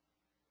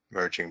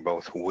 merging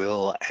both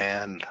will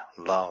and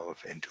love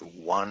into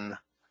one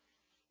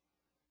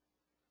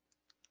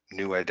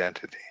new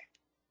identity.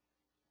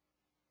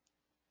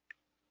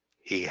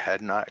 He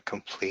had not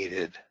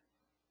completed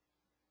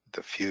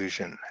the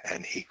fusion,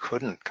 and he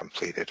couldn't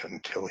complete it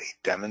until he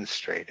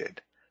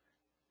demonstrated,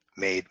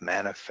 made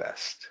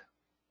manifest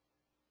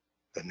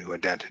the new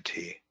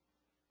identity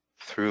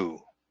through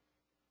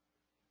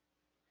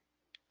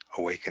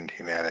awakened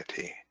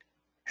humanity.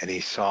 And he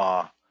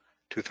saw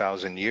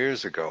 2,000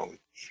 years ago,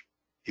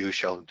 you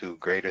shall do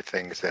greater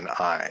things than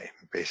I.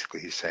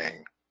 Basically, he's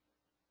saying,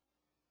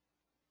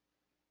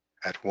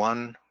 at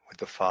one with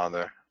the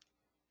Father,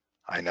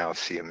 I now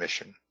see a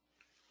mission.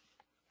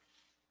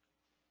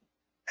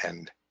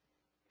 And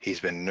he's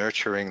been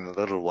nurturing the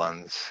little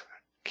ones,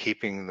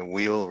 keeping the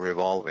wheel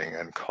revolving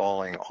and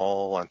calling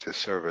all unto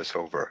service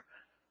over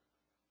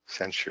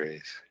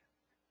centuries.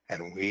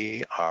 And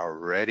we are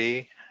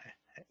ready,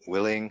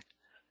 willing.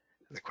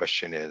 The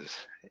question is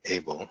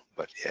able,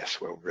 but yes,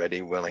 we're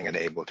ready, willing, and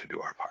able to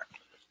do our part.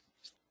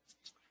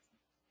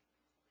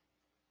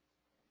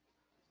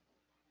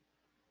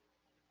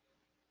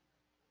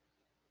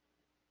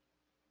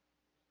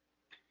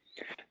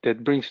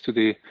 That brings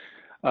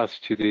us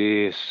to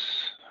this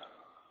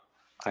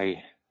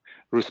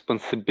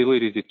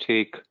responsibility to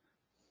take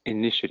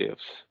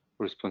initiatives,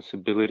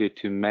 responsibility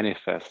to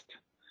manifest,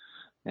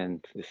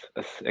 and this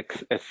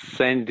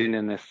ascending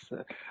and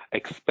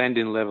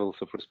expanding levels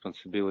of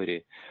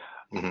responsibility.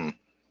 Mm-hmm.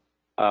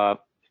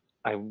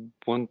 I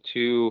want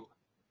to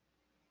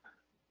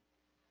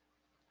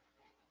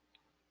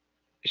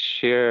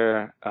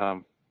share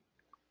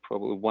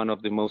probably one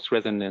of the most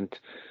resonant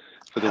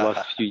for the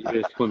last few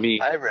years for me.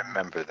 I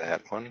remember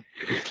that one.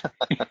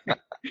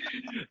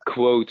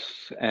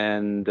 Quotes,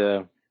 and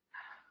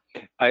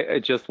I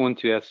just want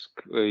to ask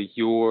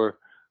your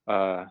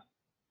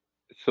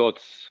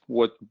thoughts.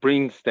 What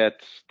brings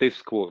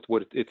this quote?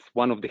 It's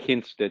one of the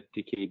hints that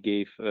DK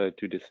gave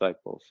to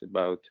disciples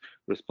about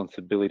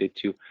responsibility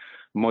to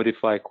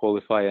modify,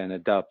 qualify, and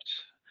adapt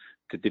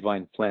the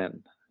divine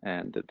plan,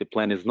 and the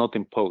plan is not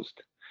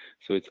imposed.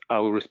 So it's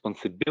our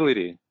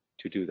responsibility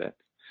to do that.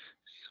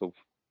 So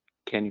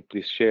can you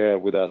please share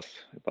with us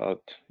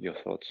about your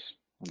thoughts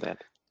on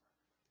that?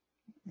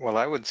 Well,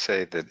 I would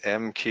say that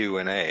M, Q,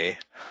 and A,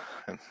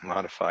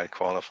 modify,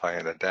 qualify,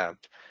 and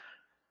adapt,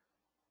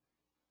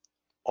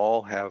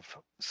 all have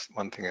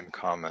one thing in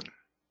common: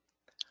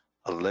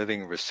 a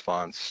living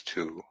response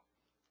to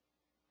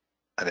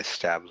an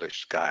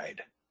established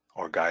guide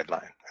or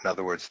guideline. In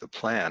other words, the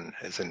plan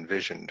is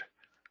envisioned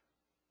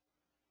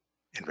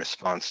in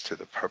response to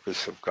the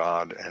purpose of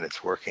God, and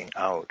it's working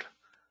out,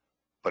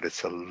 but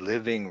it's a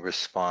living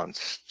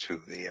response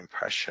to the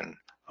impression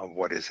of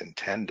what is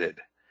intended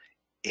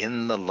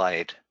in the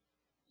light,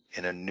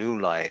 in a new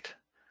light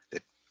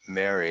that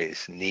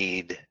marries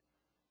need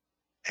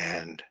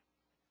and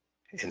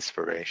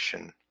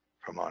inspiration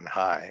from on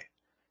high.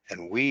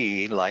 And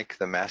we, like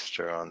the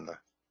Master on the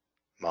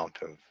Mount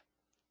of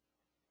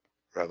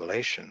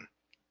Revelation,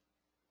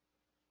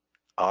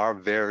 our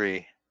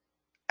very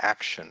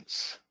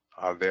actions,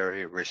 our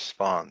very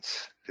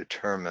response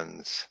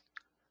determines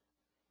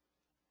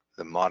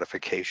the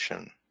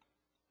modification,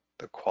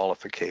 the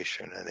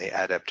qualification, and the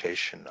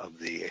adaptation of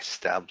the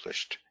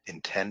established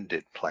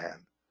intended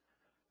plan,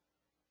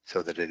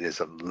 so that it is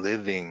a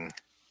living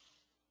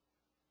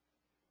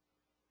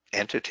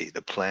entity.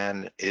 The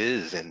plan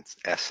is, in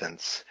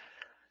essence,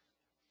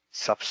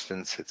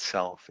 substance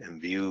itself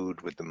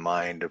imbued with the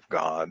mind of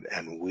God,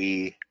 and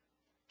we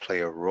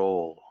play a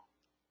role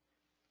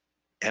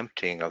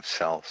emptying of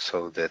self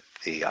so that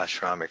the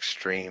ashramic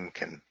stream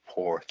can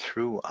pour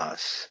through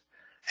us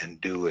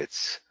and do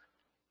its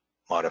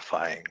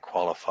modifying,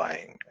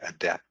 qualifying,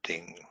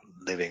 adapting,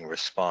 living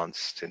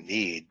response to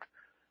need,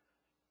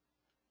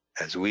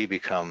 as we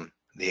become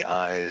the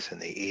eyes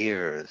and the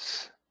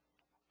ears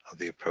of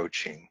the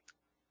approaching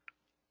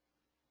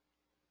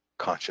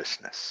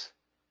consciousness.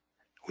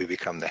 We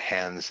become the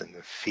hands and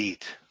the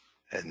feet,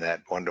 and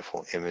that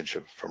wonderful image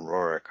from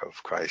Roerich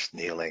of Christ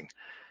kneeling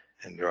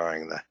and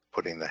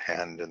putting the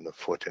hand and the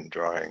foot and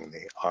drawing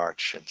the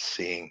arch and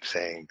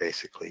saying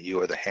basically,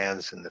 you are the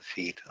hands and the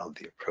feet of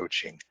the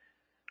approaching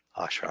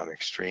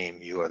ashramic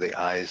stream. You are the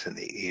eyes and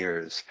the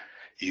ears.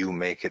 You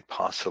make it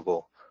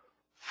possible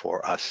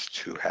for us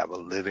to have a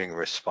living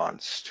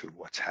response to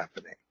what's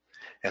happening.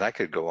 And I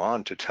could go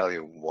on to tell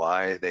you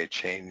why they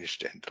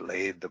changed and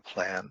delayed the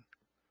plan,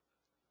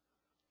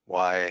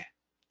 why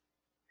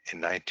in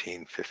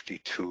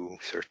 1952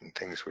 certain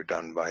things were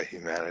done by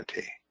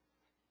humanity,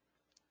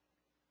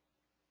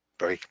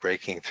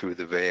 breaking through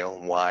the veil,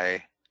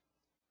 why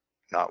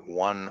not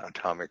one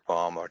atomic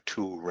bomb or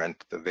two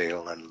rent the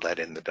veil and let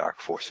in the dark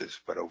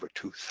forces, but over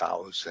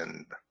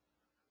 2,000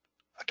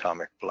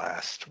 atomic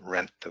blasts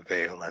rent the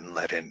veil and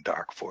let in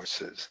dark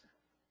forces,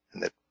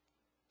 and that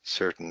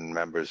certain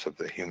members of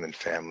the human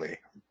family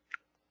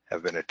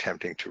have been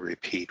attempting to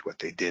repeat what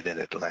they did in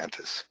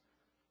Atlantis,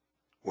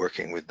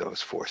 working with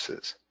those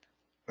forces.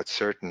 But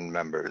certain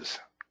members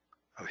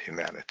of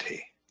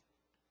humanity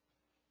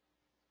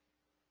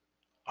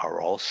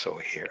are also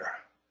here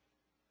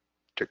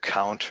to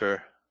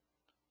counter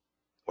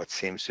what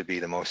seems to be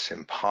the most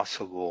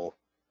impossible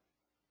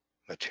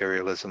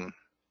materialism,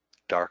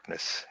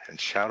 darkness, and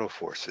shadow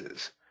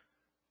forces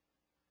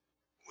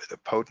with a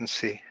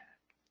potency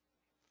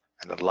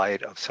and a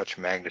light of such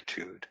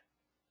magnitude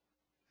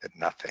that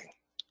nothing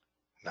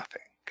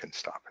can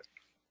stop it.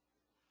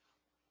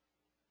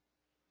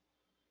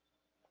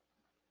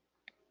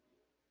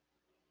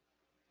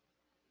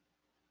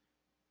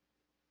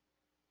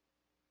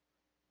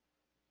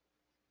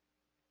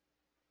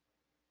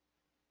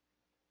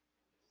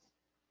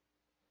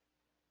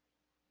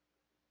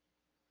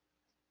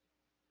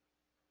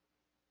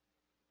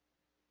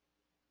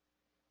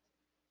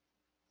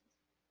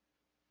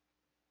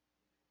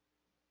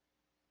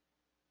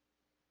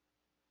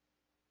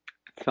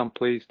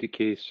 Someplace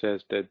DK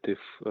says that if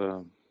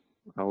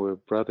our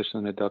brothers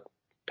on the dark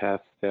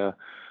path, they're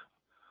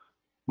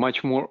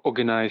much more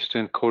organized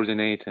and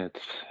coordinated,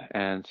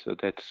 and so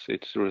the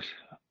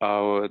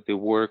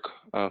work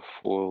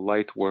for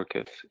light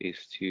workers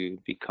is to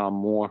become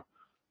more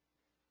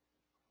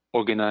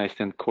organized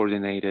and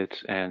coordinated,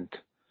 and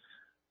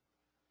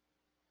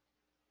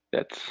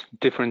that's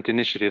different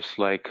initiatives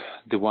like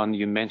the one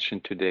you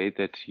mentioned today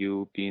that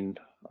you've been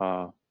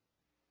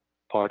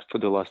part for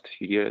the last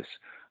few years.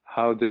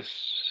 How does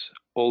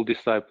all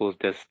disciples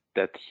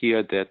that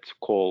hear that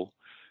call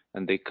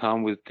and they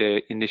come with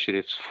their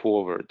initiatives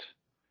forward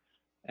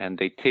and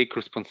they take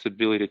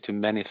responsibility to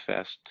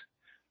manifest,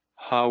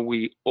 how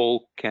we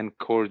all can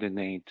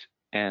coordinate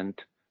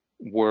and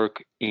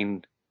work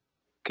in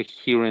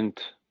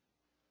coherent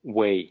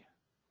way?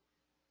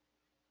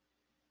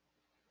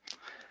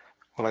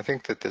 Well, I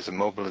think that there's a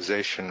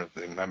mobilization of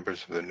the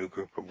members of the new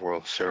group of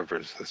world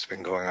servers that's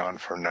been going on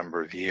for a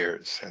number of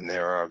years, and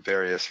there are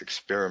various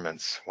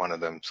experiments. One of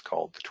them is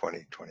called the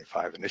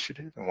 2025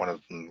 Initiative, and one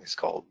of them is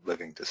called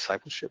Living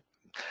Discipleship.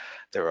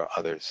 There are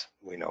others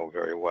we know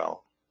very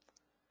well.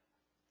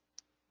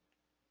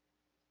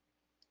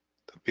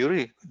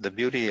 The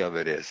beauty of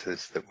it is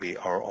that we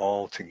are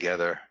all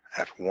together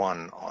at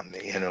one on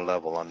the inner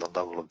level, on the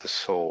level of the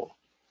soul.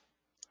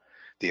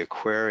 The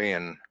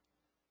Aquarian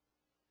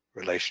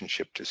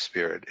relationship to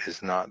spirit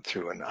is not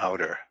through an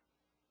outer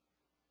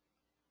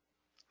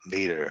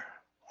leader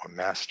or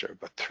master,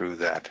 but through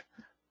that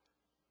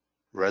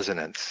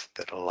resonance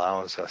that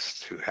allows us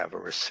to have a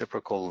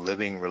reciprocal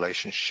living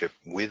relationship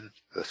with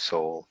the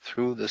soul,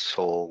 through the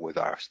soul with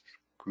our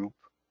group,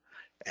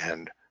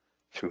 and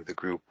through the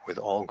group with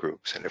all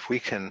groups. And if we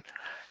can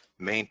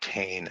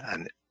maintain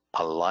an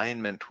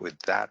alignment with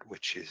that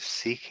which is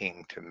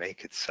seeking to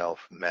make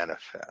itself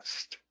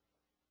manifest,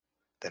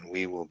 then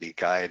we will be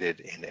guided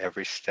in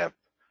every step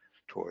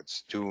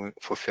towards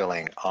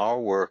fulfilling our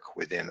work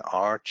within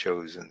our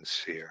chosen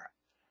sphere,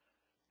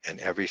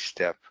 and every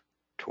step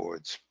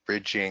towards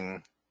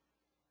bridging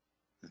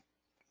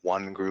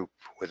one group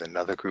with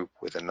another group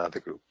with another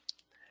group.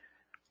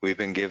 We've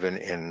been given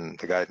in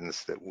the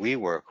guidance that we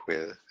work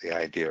with the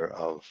idea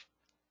of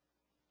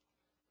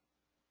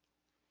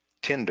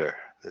tinder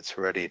that's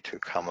ready to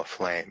come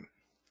aflame.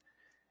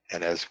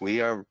 And as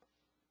we are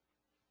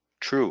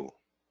true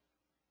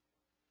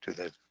to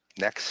the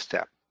next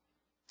step,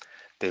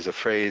 there's a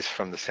phrase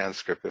from the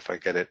Sanskrit, if I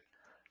get it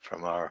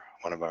from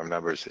one of our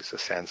members, is a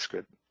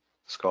Sanskrit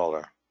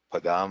scholar,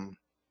 padam,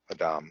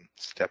 padam,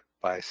 step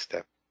by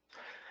step.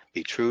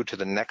 Be true to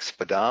the next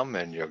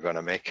padam and you're going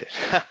to make it.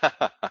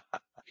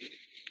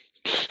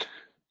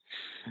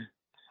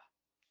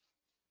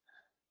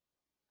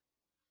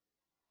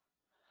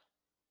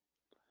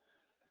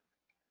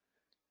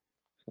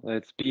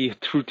 Let's be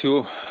true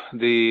to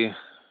the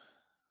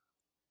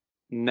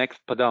next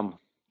padam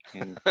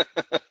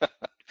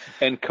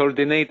and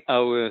coordinate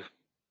our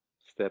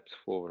steps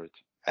forward.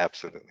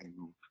 Absolutely.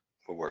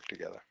 We'll work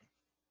together.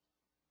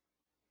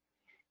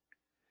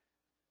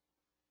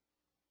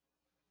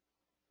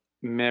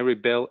 Mary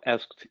Bell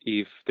asked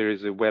if there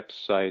is a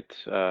website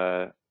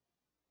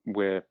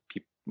where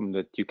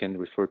that you can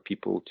refer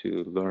people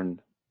to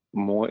learn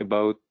more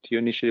about your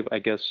initiative. I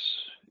guess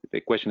the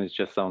question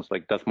sounds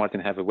like, does Martin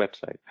have a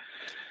website?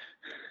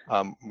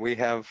 We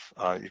have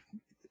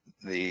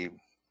the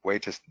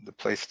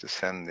place to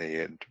send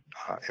the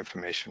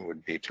information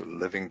would be to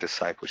Living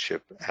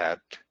Discipleship at,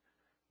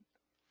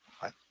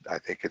 I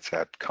think it's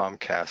at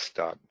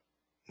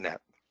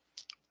Comcast.net.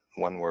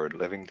 One word,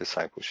 Living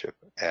Discipleship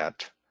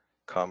at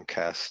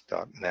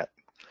Comcast.net.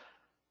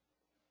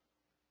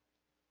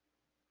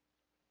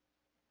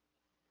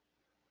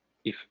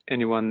 If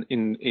anyone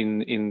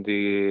in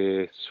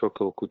the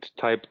circle could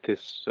type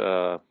this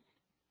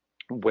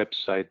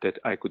website that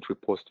I could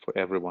repost for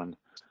everyone,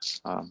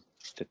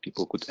 that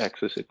people could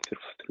access it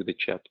through the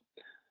chat,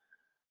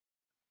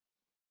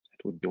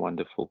 it would be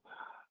wonderful.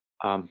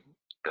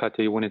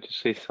 Katya, you wanted to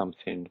say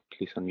something?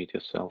 Please unmute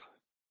yourself.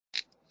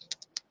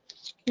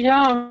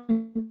 Yeah,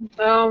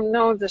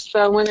 no, just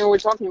when you were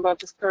talking about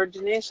this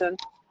coordination,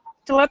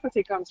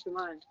 telepathy comes to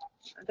mind.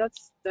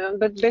 That's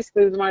but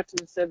basically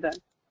Martin said that,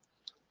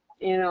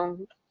 you know,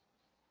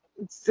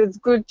 it's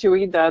good to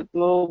read that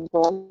little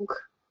book,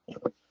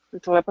 the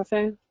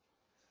telepathy,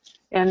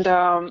 and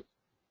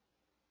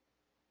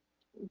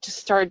just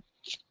start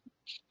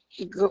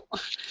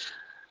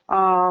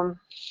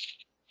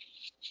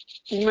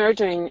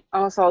immersing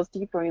ourselves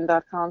deeper in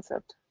that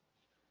concept,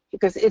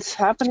 because it's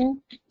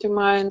happening to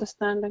my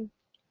understanding.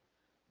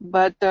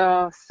 But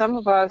some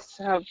of us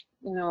have,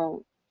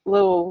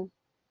 little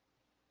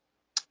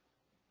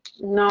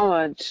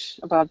knowledge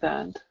about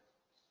that.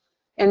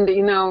 And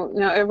now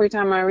every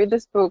time I read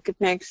this book, it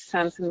makes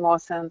sense and more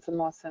sense and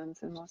more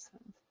sense and more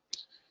sense.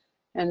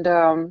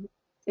 And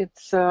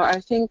it's I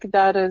think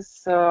that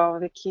is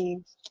the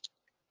key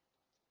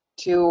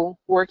to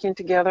working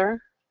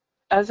together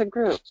as a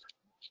group,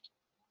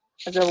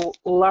 as a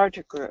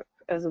larger group,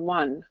 as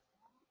one,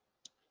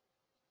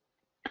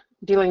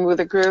 dealing with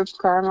the group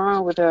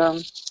karma, with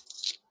the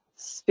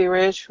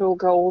spiritual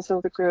goals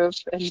of the group,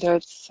 and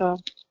it's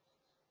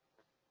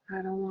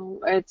I don't know.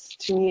 It's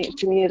to me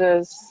it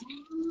is.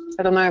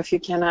 I don't know if you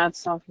can add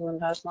something on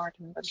that,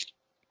 Martin, but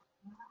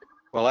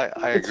Well, I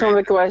it's agree. from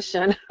the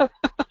question.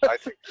 I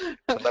think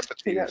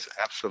telepathy Yes. is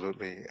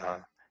absolutely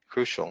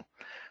crucial.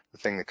 The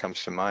thing that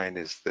comes to mind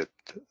is that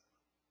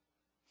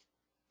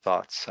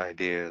thoughts,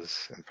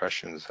 ideas,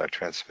 impressions are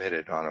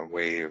transmitted on a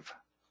wave,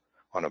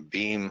 on a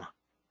beam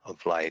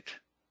of light,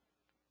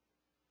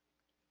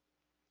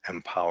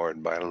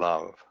 empowered by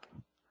love.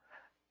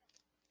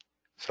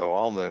 So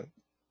all the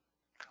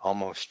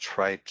almost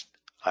trite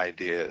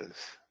ideas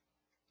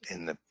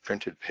in the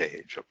printed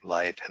page of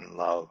light and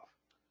love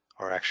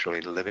are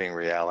actually living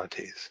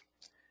realities.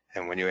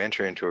 And when you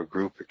enter into a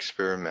group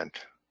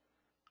experiment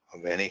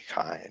of any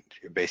kind,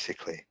 you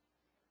basically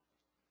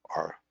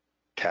are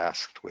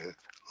tasked with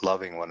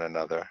loving one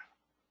another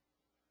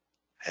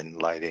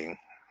and lighting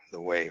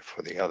the way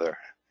for the other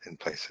in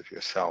place of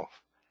yourself.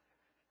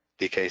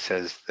 DK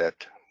says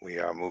that we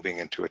are moving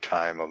into a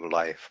time of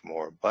life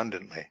more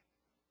abundantly.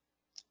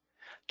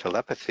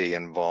 Telepathy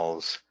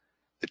involves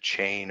the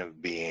chain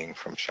of being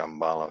from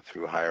Shambhala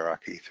through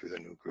hierarchy, through the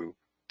new group,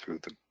 through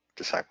the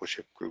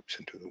discipleship groups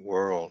into the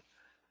world.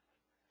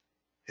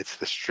 It's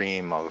the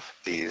stream of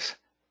these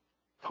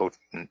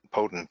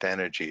potent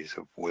energies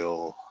of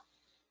will,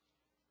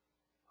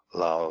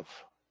 love,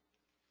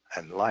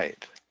 and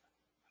light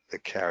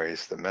that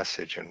carries the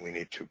message, and we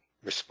need to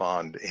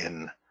respond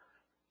in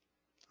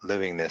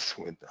living this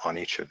on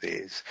each of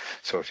these.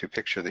 So if you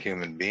picture the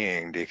human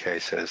being, DK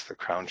says the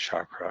crown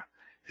chakra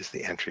is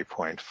the entry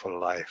point for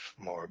life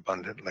more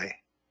abundantly.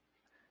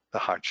 The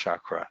heart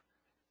chakra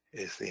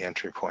is the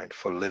entry point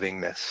for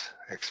livingness,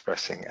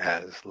 expressing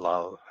as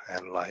love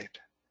and light.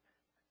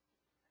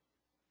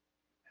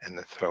 And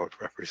the throat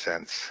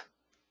represents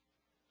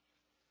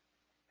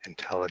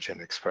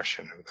intelligent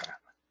expression of that.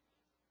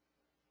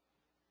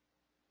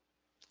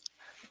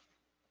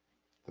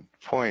 The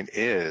point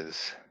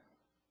is,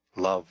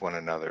 love one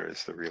another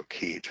is the real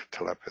key to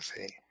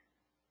telepathy.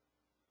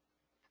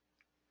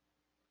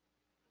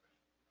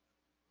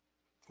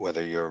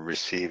 Whether you're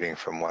receiving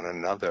from one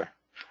another,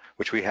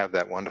 which we have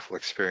that wonderful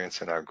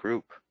experience in our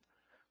group.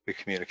 We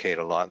communicate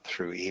a lot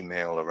through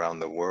email around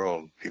the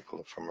world,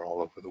 people from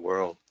all over the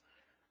world,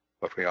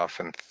 but we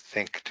often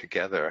think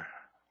together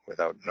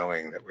without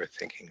knowing that we're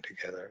thinking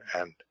together,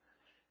 and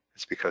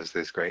it's because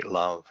there's great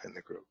love in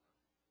the group.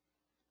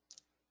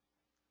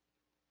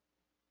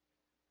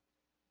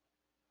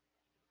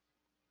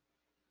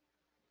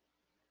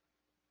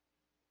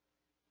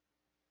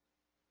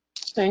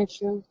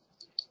 Thank you.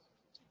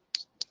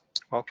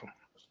 Welcome.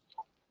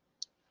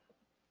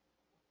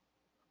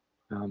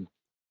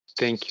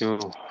 Thank you,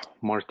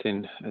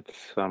 Martin.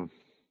 It's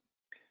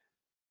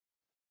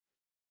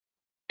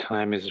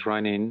time is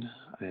running,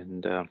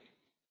 and I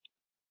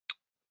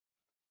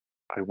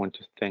want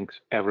to thank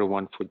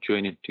everyone for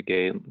joining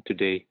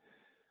today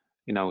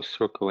in our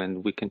circle,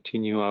 and we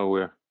continue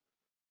our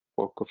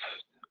work of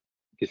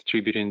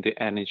distributing the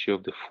energy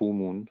of the full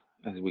moon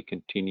as we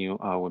continue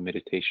our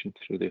meditation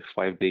through the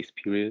 5 days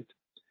period.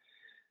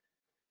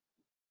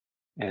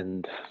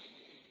 And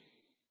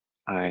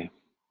I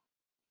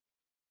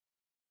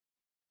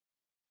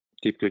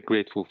deeply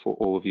grateful for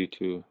all of you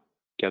to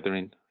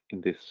gathering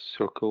in this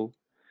circle,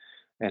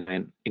 and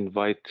I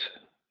invite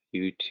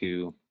you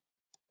to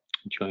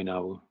join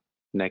our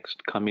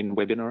next coming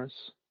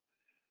webinars.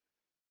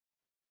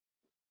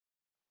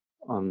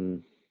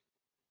 On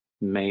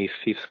May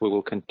 5th, we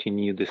will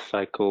continue the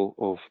cycle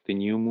of the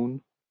new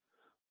moon,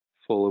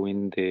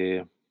 following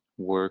the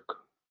work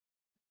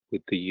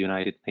with the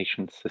United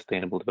Nations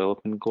Sustainable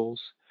Development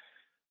Goals.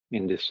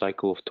 In this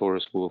cycle of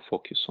Taurus, we will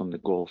focus on the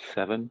goal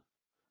 7,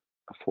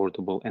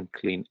 affordable and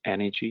clean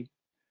energy.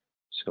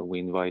 So we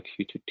invite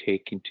you to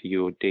take into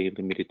your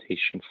daily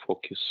meditation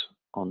focus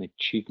on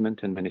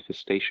achievement and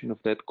manifestation of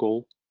that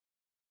goal.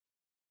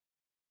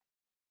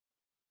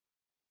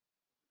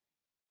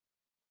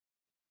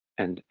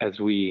 And as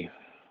we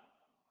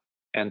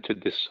enter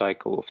this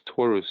cycle of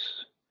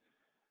Taurus,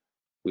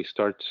 we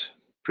start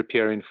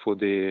preparing for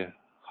the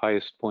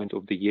highest point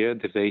of the year,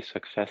 the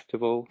Vesak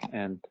Festival,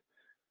 and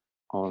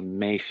on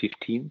May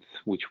 15th,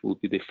 which will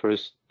be the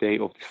first day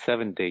of the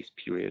 7 days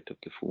period of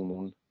the full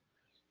moon,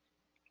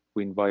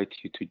 we invite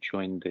you to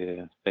join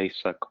the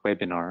Vesak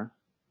webinar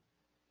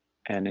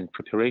And in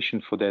preparation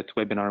for that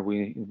webinar,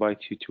 we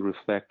invite you to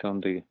reflect on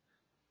the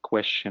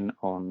question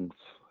on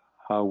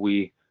how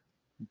we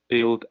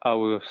build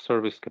our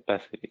service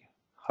capacity,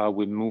 how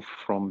we move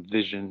from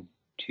vision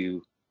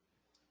to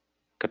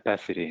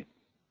capacity.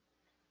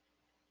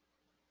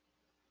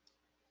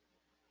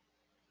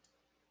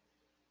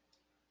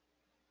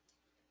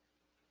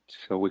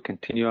 So we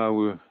continue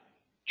our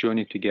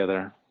journey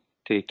together,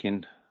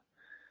 taking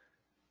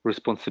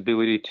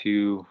responsibility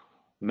to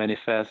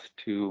manifest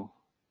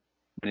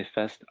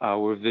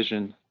our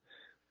vision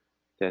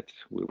that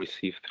we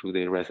receive through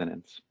the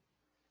resonance.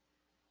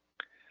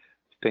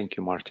 Thank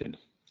you, Martin.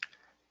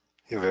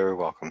 You're very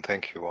welcome.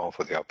 Thank you all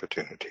for the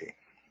opportunity.